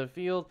Godzilla on the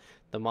field.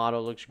 The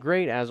model looks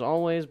great as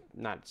always.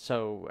 Not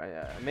so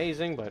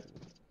amazing, but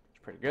it's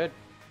pretty good.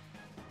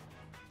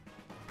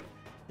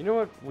 You know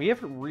what? We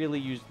haven't really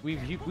used.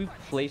 We've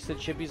placed the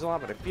chippies a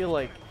lot, but I feel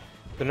like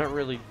they're not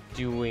really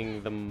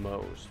doing the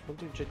most. We'll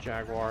do Jet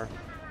Jaguar.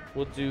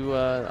 We'll do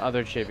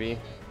other chippy.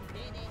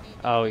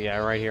 Oh yeah,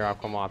 right here,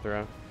 Aqua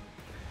Mothra.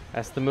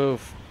 That's the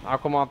move.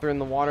 Aqua Mothra in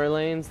the water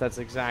lanes. That's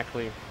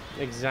exactly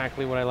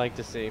Exactly what I like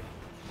to see.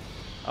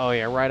 Oh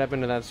yeah, right up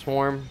into that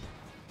swarm.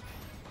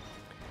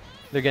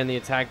 They're getting the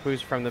attack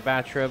boost from the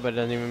Batra, but it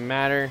doesn't even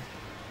matter.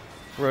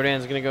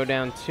 Rodan's gonna go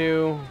down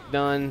 2.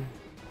 Done.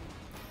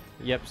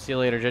 Yep, see you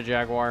later, Jet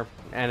Jaguar.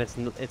 And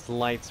it's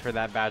lights for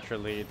that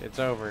Batra lead. It's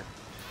over.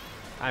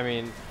 I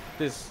mean,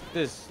 this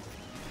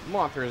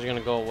Mothra is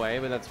gonna go away,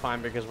 but that's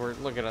fine because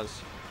look at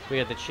us. We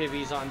got the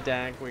Chivis on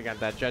deck. We got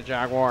that Jet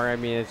Jaguar. I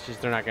mean, it's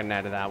just they're not getting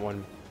out of that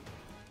one.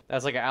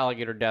 That's like an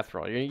alligator death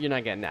roll. You're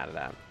not getting out of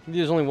that.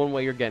 There's only one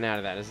way you're getting out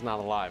of that. It's not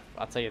alive.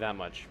 I'll tell you that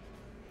much.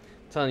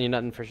 I'm telling you,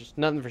 nothing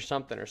for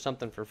something or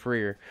something for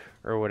free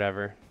or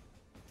whatever.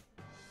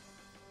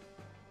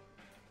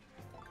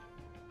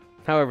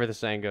 However the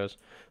saying goes.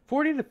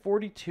 40 to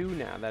 42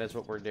 now. That is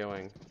what we're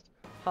doing.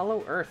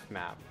 Hollow Earth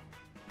map.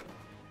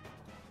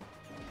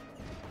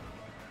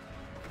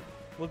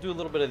 We'll do a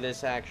little bit of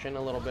this action,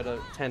 a little bit of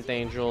 10th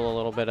Angel, a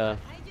little bit of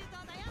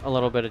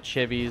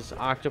Chibi's,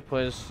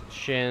 Octopus,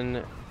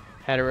 Shin,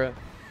 Hedera.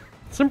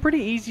 Some pretty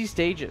easy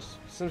stages.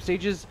 Some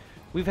stages,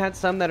 we've had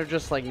some that are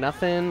just like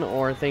nothing,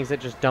 or things that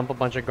just dump a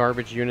bunch of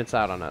garbage units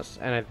out on us.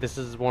 And this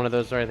is one of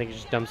those where I think it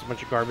just dumps a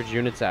bunch of garbage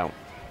units out.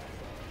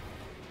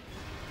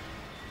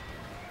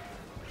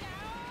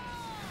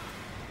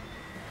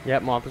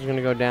 Yep, Mothra's going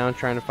to go down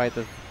trying to fight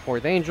the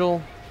 4th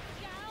Angel.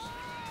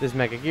 This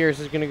Mega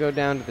Gears is going to go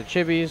down to the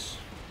Chibis.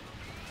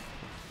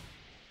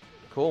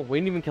 Cool. We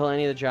didn't even kill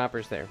any of the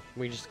choppers there.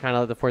 We just kind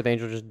of let the 4th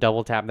Angel just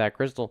double tap that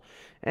crystal.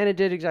 And it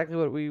did exactly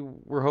what we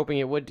were hoping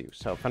it would do.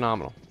 So,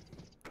 phenomenal.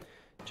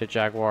 Jet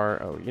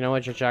Jaguar. Oh, you know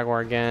what? Jet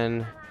Jaguar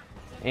again.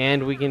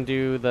 And we can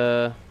do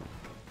the...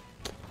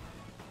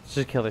 Let's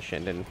just kill the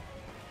Shinden.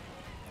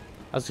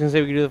 I was going to say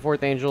we could do the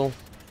 4th Angel.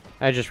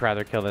 I'd just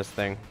rather kill this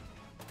thing.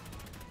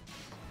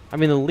 I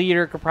mean, the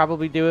leader could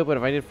probably do it, but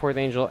if I did 4th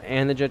Angel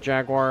and the Jet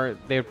Jaguar,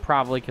 they would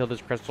probably kill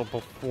this crystal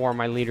before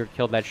my leader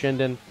killed that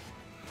Shinden.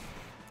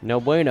 No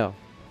bueno.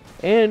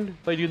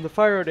 And by doing the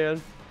Fire Rodan...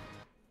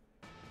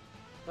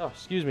 Oh,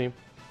 excuse me.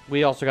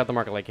 We also got the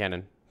Market Light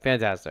Cannon.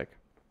 Fantastic.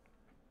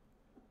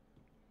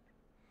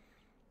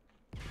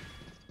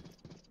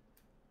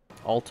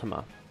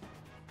 Ultima.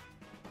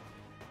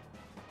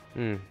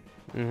 Let's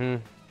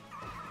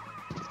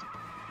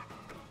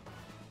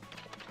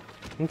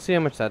see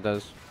how much that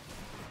does.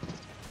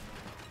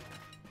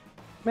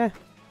 Meh.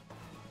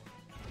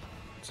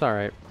 It's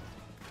alright.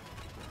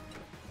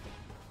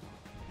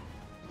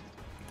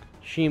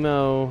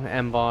 Shimo,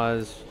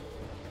 Emboss.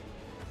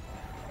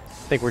 I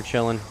think we're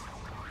chilling.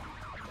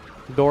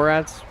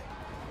 Dorats.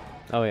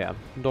 Oh yeah,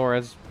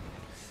 Dorats.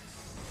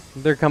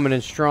 They're coming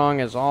in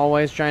strong as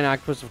always. Giant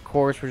Octopus, of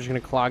course. We're just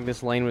going to clog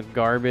this lane with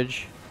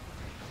garbage.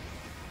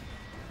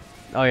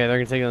 Oh yeah, they're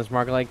going to take on this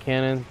Market Light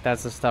Cannon.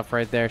 That's the stuff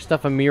right there.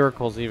 Stuff of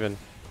miracles even.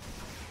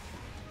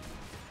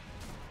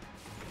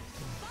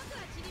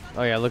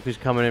 Oh yeah, look who's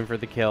coming in for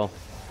the kill.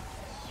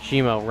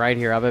 Shimo, right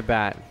here, up at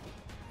bat.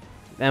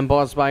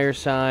 Emboss by your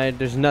side.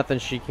 There's nothing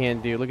she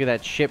can't do. Look at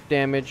that chip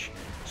damage.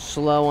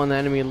 Slow on the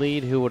enemy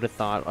lead. Who would have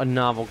thought? A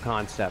novel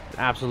concept.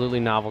 Absolutely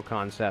novel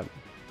concept.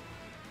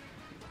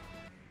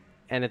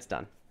 And it's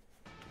done.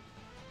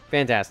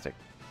 Fantastic.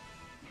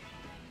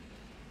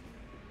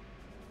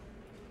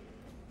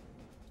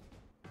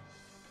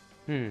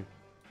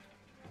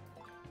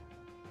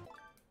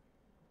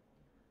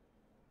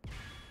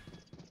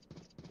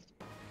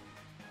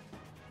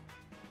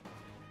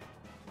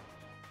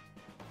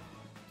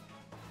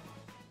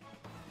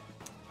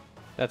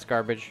 That's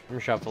garbage. I'm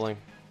shuffling.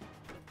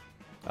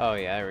 Oh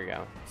yeah, there we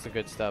go. It's the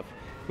good stuff.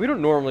 We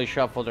don't normally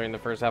shuffle during the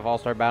first half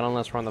All-Star Battle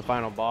unless we're on the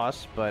final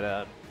boss,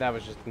 but that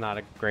was just not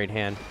a great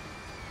hand.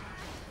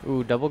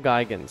 Ooh, double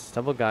Geigans.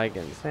 Double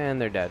Geigans.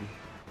 And they're dead.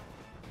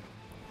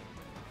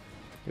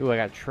 Ooh, I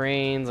got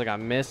trains, I got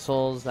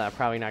missiles. I'm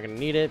probably not going to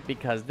need it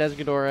because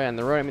Desghidorah and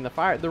the Rodan, I mean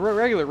the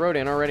regular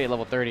Rodan already at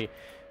level 30,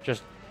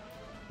 just,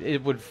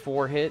 it would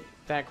 4-hit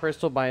that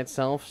crystal by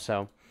itself,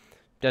 so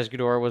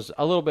Desghidorah was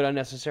a little bit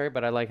unnecessary,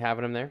 but I like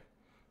having him there.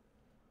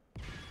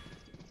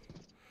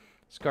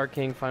 Scar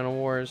King, Final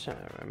Wars.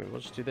 I mean,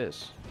 we'll just do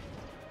this.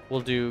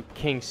 We'll do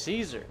King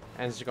Caesar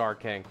and Scar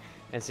King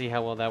and see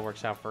how well that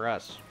works out for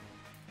us.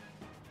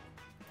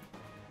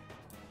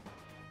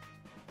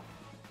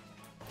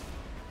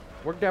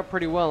 Worked out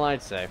pretty well,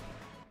 I'd say.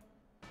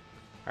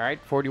 Alright,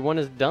 41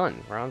 is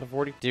done. We're on to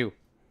 42.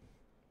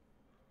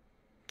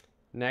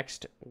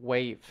 Next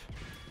wave.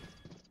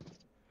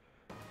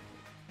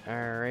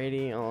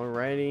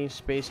 Alrighty.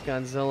 Space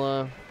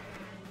Godzilla.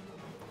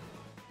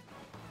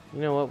 You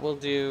know what? We'll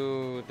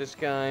do this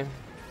guy.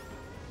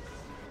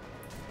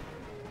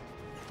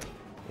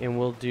 And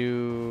we'll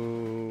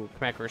do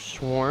Macro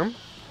Swarm.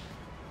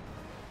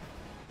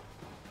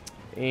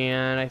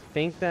 And I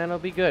think that'll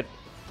be good.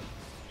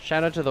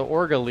 Shout out to the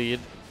Orga lead.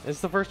 It's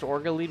the first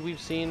Orga lead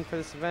we've seen for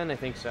this event. I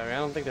think so. I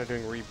don't think they're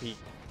doing repeat.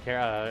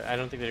 I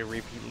don't think they do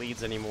repeat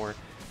leads anymore.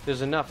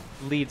 There's enough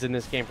leads in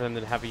this game for them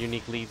to have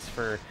unique leads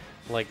for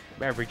like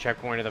every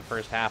checkpoint of the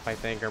first half, I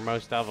think, or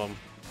most of them.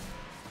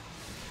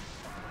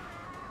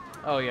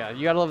 Oh yeah,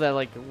 you gotta love that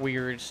like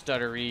weird,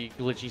 stuttery,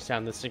 glitchy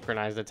sound that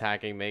synchronized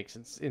attacking makes.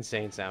 It's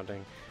insane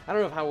sounding. I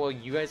don't know how well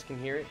you guys can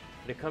hear it,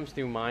 but it comes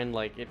through mine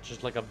like it's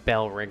just like a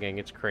bell ringing.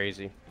 It's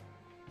crazy.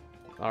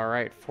 All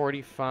right,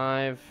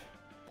 45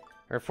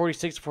 or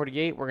 46,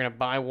 48. We're gonna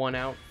buy one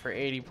out for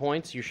 80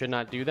 points. You should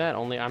not do that.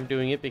 Only I'm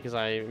doing it because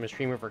I am a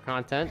streamer for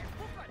content,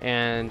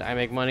 and I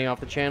make money off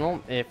the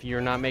channel. If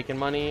you're not making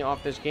money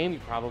off this game, you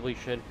probably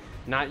should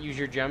not use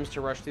your gems to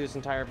rush through this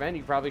entire event.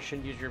 You probably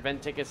shouldn't use your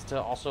event tickets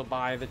to also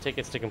buy the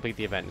tickets to complete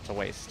the event. It's a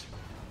waste.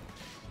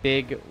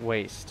 Big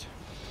waste.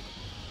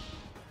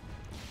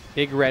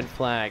 Big red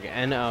flag.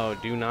 NO.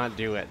 Do not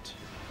do it.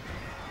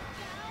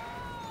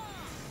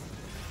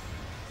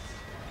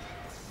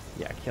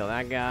 Yeah, kill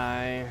that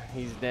guy.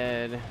 He's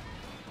dead.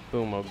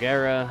 Boom,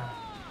 Ogera.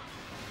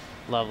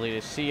 Lovely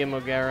to see him,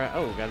 Ogera.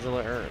 Oh,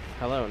 Godzilla Earth.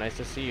 Hello, nice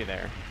to see you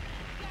there.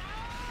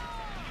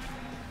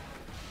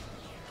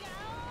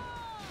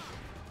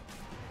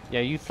 Yeah,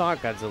 you thought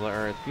Godzilla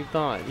Earth. You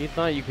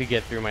thought you could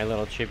get through my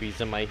little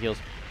chibis and my heals,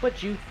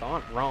 but you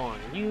thought wrong.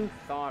 You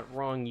thought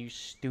wrong, you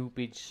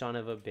stupid son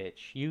of a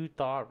bitch. You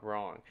thought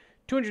wrong.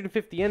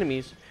 250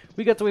 enemies.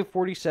 We got to wave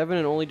 47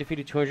 and only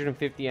defeated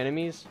 250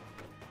 enemies.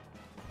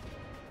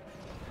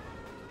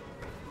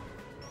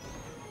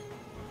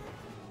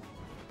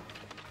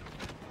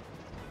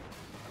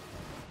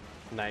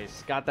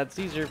 Nice. Got that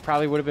Caesar.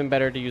 Probably would have been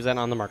better to use that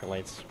on the market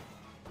lights.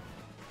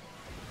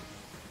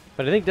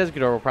 But I think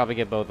Desgador will probably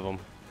get both of them.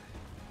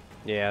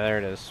 Yeah, there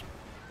it is.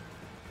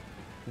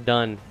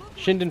 Done.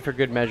 Shinden for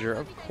good measure.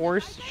 Of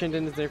course,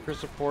 Shinden is there for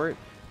support.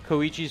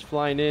 Koichi's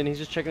flying in. He's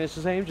just checking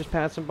his name. Just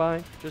passing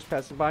by. Just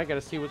passing by. Got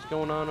to see what's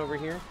going on over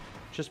here.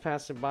 Just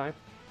passing by.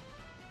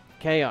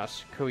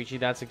 Chaos, Koichi.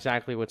 That's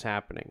exactly what's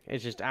happening.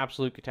 It's just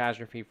absolute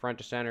catastrophe. Front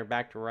to center,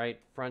 back to right,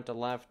 front to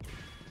left.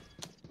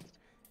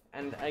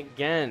 And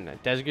again,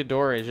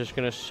 Desgador is just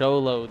going to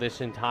solo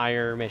this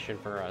entire mission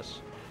for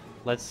us.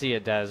 Let's see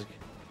it, Desg.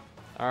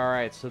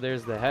 Alright, so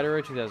there's the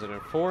Hetero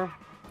 2004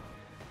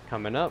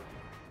 coming up.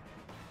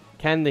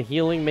 Can the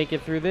healing make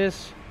it through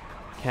this?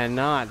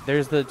 Cannot.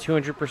 There's the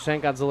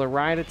 200% Godzilla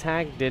Ride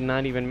attack. Did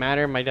not even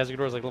matter. My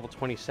Desgador is like level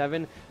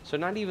 27, so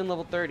not even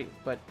level 30,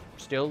 but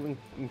still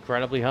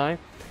incredibly high.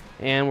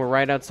 And we're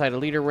right outside of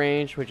leader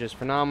range, which is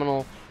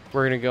phenomenal.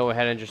 We're going to go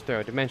ahead and just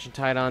throw a Dimension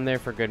Tide on there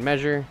for good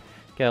measure.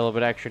 Get a little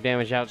bit extra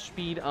damage out.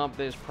 Speed up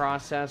this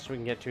process so we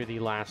can get to the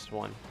last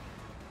one.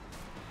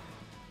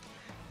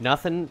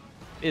 Nothing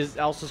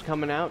else is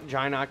coming out.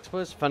 Giant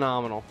Octopus,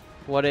 phenomenal.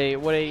 What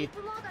a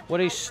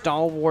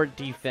stalwart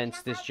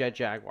defense this Jet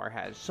Jaguar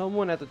has.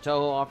 Someone at the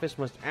Toho office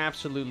must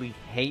absolutely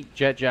hate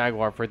Jet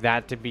Jaguar for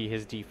that to be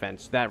his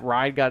defense. That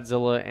Ride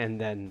Godzilla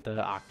and then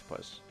the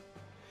Octopus.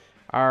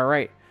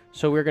 Alright,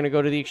 so we're going to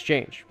go to the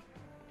exchange.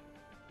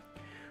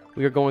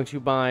 We are going to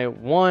buy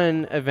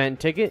one event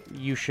ticket.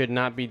 You should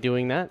not be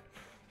doing that.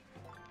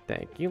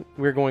 Thank you.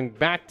 We're going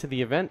back to the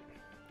event.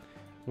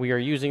 We are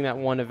using that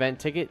one event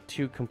ticket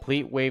to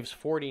complete waves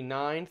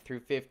 49 through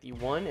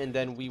 51, and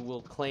then we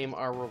will claim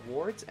our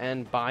rewards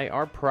and buy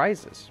our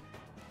prizes.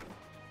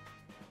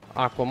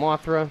 Aqua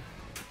Mothra.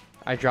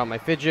 I drop my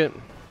Fidget.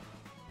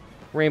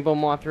 Rainbow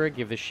Mothra,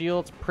 give the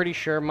shield. Pretty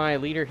sure my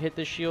leader hit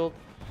the shield.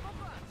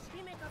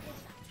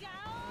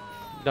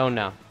 Don't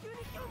know.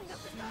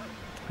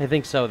 I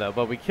think so, though.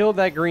 But we killed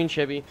that green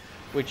chibi,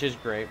 which is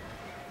great.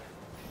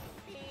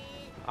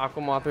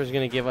 Aqua Mothra is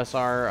going to give us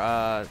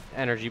our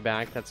energy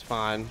back. That's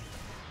fine.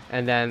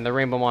 And then the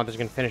Rainbow Mothra is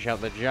going to finish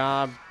out the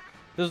job.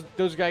 Those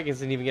Gigants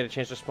didn't even get a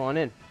chance to spawn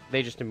in.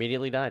 They just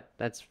immediately died.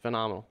 That's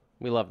phenomenal.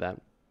 We love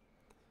that.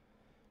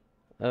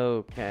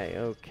 Okay,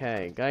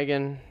 okay.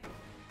 Gigan.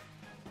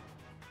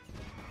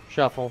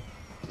 Shuffle.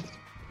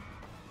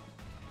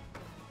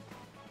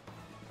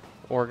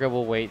 Orga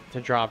will wait to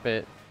drop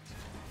it.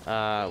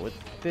 With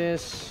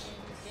this.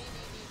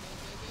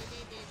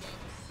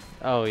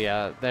 Oh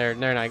yeah, they're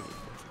not.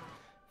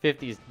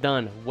 50's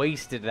done.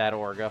 Wasted that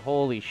Orga.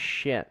 Holy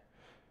shit.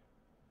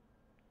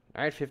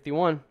 All right,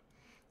 51.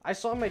 I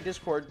saw in my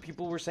Discord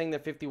people were saying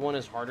that 51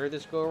 is harder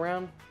this go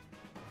around.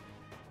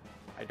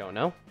 I don't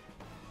know.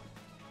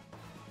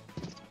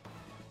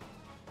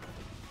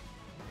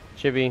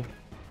 Chibi.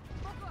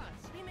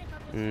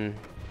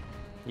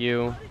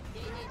 You.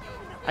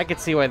 I could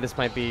see why this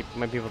might be.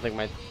 My people think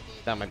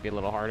that might be a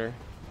little harder.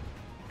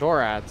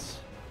 Dorats.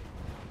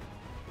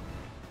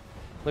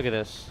 Look at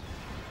this.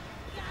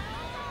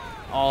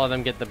 All of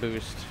them get the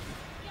boost.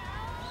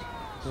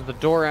 So the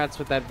Dorats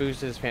with that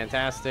boost is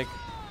fantastic.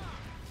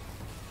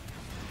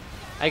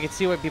 I could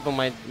see why people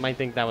might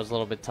think that was a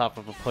little bit tough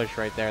of a push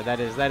right there. That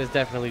is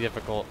definitely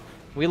difficult.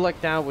 We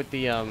lucked out with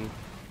the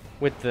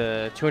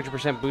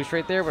 200% boost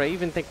right there, but I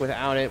even think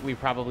without it we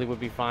probably would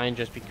be fine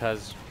just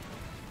because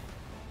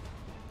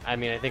I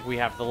mean, I think we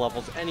have the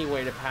levels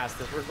anyway to pass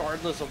this,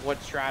 regardless of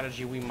what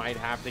strategy we might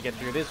have to get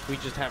through this. We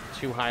just have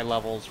too high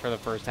levels for the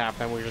first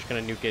half, and we're just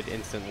going to nuke it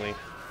instantly.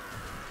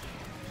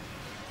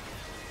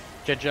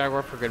 Jet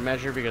Jaguar for good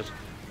measure, because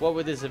what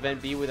would this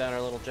event be without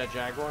our little Jet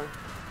Jaguar?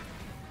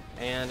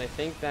 And I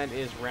think that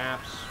is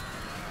wraps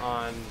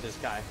on this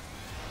guy.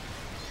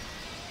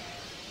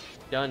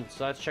 Done.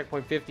 So that's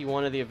checkpoint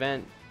 51 of the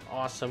event.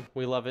 Awesome.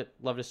 We love it.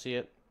 Love to see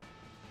it.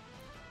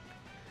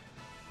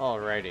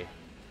 Alrighty.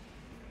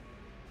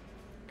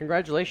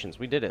 Congratulations.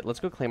 We did it.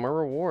 Let's go claim our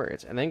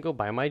rewards and then go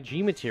buy my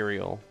G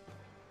material.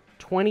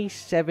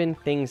 27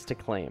 things to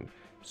claim.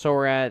 So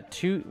we're at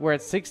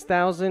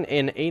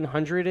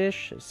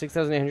 6,800-ish,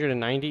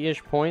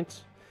 6,890-ish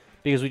points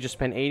because we just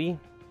spent 80.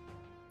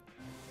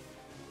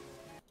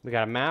 We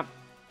got a map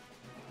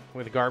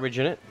with garbage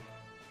in it.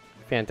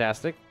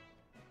 Fantastic.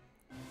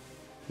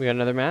 We got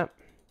another map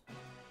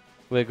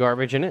with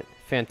garbage in it.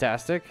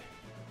 Fantastic.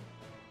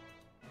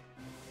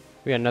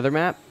 We got another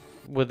map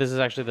with, this is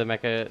actually the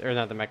mecha, or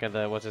not the mecha,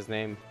 the, what's his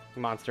name?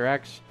 Monster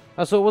X.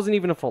 Oh, so it wasn't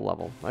even a full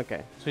level.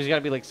 Okay. So he's got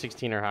to be like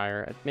 16 or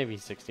higher. Maybe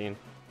 16.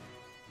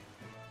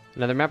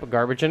 Another map with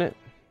garbage in it.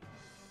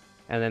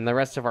 And then the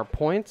rest of our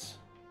points.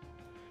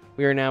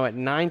 We are now at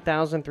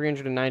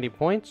 9,390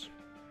 points.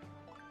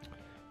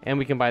 And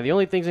we can buy the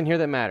only things in here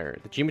that matter.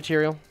 The G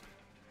material.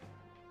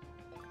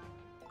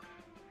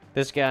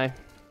 This guy.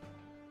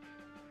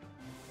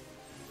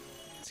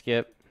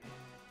 Skip.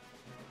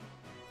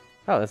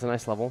 Oh, that's a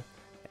nice level.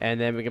 And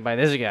then we can buy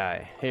this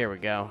guy. Here we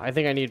go. I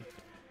think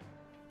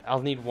I'll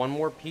need one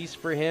more piece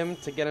for him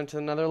to get into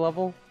another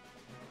level.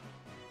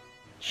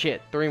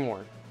 Shit, 3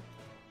 more.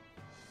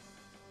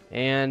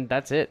 And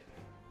that's it.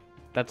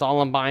 That's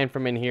all I'm buying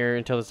from in here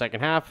until the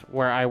second half,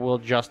 where I will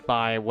just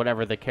buy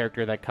whatever the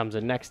character that comes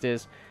in next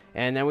is.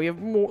 And then we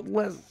have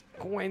less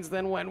coins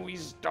than when we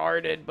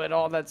started, but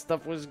all that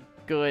stuff was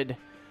good.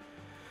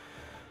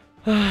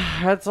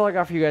 That's all I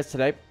got for you guys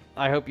today.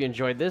 I hope you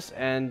enjoyed this,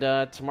 and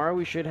tomorrow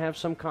we should have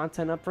some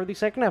content up for the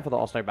second half of the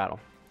All-Star Battle.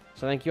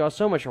 So thank you all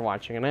so much for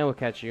watching, and I will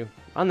catch you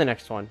on the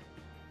next one.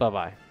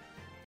 Bye-bye.